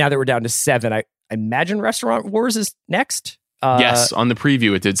that we're down to 7, I imagine Restaurant Wars is next. Yes, on the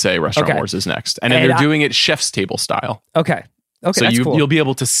preview, it did say Restaurant Wars is next. And they're doing it chef's table style. Okay. So you'll be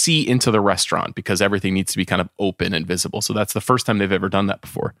able to see into the restaurant because everything needs to be kind of open and visible. So that's the first time they've ever done that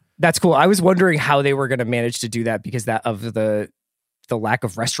before. That's cool. I was wondering how they were going to manage to do that because of the lack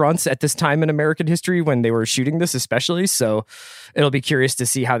of restaurants at this time in American history when they were shooting this, especially. So it'll be curious to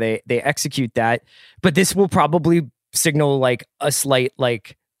see how they execute that. But this will probably signal like a slight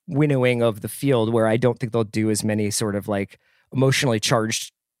like winnowing of the field where I don't think they'll do as many sort of like emotionally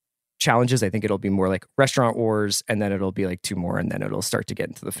charged challenges. I think it'll be more like Restaurant Wars, and then it'll be like 2 more, and then it'll start to get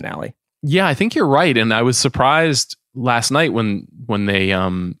into the finale. Yeah, I think you're right. And I was surprised last night when they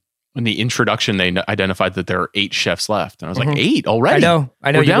in the introduction they identified that there are 8 chefs left, and I was like, 8 already?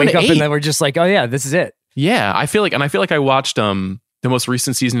 I know. You wake up and then we're just like, oh yeah, this is it. Yeah, I feel like I watched the most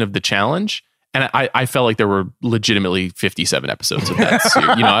recent season of The Challenge, and I felt like there were legitimately 57 episodes of that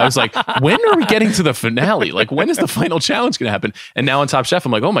series. You know, I was like, when are we getting to the finale? Like, when is the final challenge going to happen? And now on Top Chef,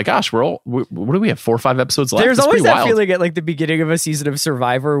 I'm like, oh my gosh, what do we have? 4 or 5 episodes left? There's That's always pretty that wild. feeling at like the beginning of a season of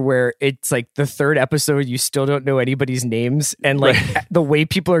Survivor where it's like the 3rd episode, you still don't know anybody's names. And like the way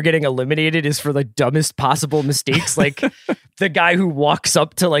people are getting eliminated is for the dumbest possible mistakes. Like the guy who walks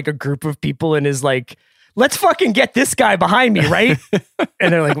up to like a group of people and is like, let's fucking get this guy behind me, right?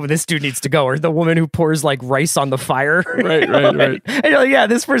 And they're like, well, this dude needs to go. Or the woman who pours like rice on the fire. Right. And you're like, yeah,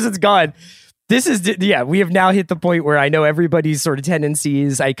 this person's gone. This is, we have now hit the point where I know everybody's sort of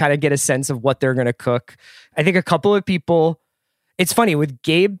tendencies. I kind of get a sense of what they're going to cook. I think a couple of people, it's funny with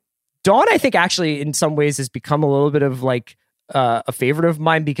Gabe, Dawn, I think actually in some ways has become a little bit of like a favorite of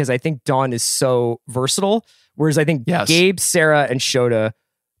mine because I think Dawn is so versatile. Whereas I think Gabe, Sarah, and Shota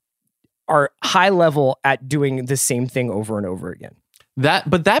are high level at doing the same thing over and over again.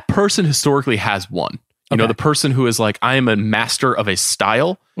 But that person historically has won. You know, the person who is like, I am a master of a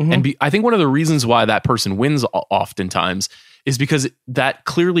style. And I think one of the reasons why that person wins oftentimes is because that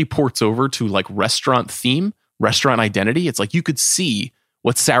clearly ports over to like restaurant theme, restaurant identity. It's like you could see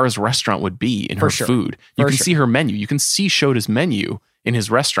what Sarah's restaurant would be in her food. You can see her menu. You can see Shota's menu in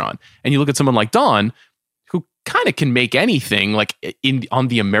his restaurant. And you look at someone like Dawn, who kind of can make anything like on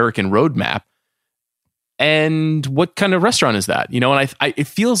the American roadmap. And what kind of restaurant is that? You know, and it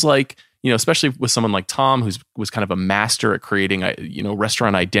feels like, you know, especially with someone like Tom, was kind of a master at creating a, you know,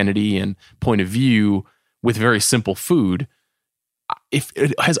 restaurant identity and point of view with very simple food. If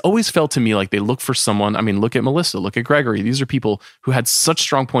it has always felt to me like they look for someone. I mean, look at Melissa, look at Gregory. These are people who had such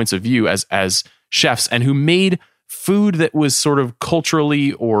strong points of view as chefs and who made food that was sort of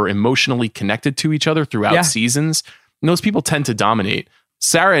culturally or emotionally connected to each other throughout seasons. And those people tend to dominate.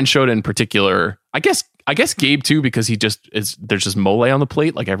 Sarah and Shota in particular, I guess Gabe too, because there's just mole on the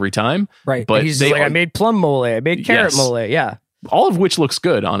plate like every time. Right. But he's like, I made plum mole, I made carrot mole. Yeah. All of which looks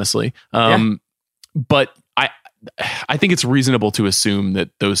good, honestly. But I think it's reasonable to assume that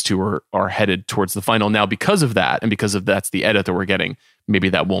those two are headed towards the final now because of that. And because of that's the edit that we're getting. Maybe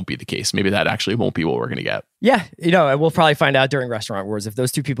that won't be the case. Maybe that actually won't be what we're going to get. Yeah. You know, and we'll probably find out during Restaurant Wars. If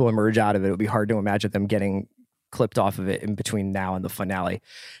those two people emerge out of it, it'll be hard to imagine them getting clipped off of it in between now and the finale.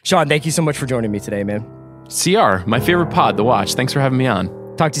 Sean, thank you so much for joining me today, man. CR, my favorite pod to watch. Thanks for having me on.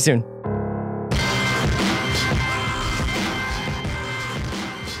 Talk to you soon.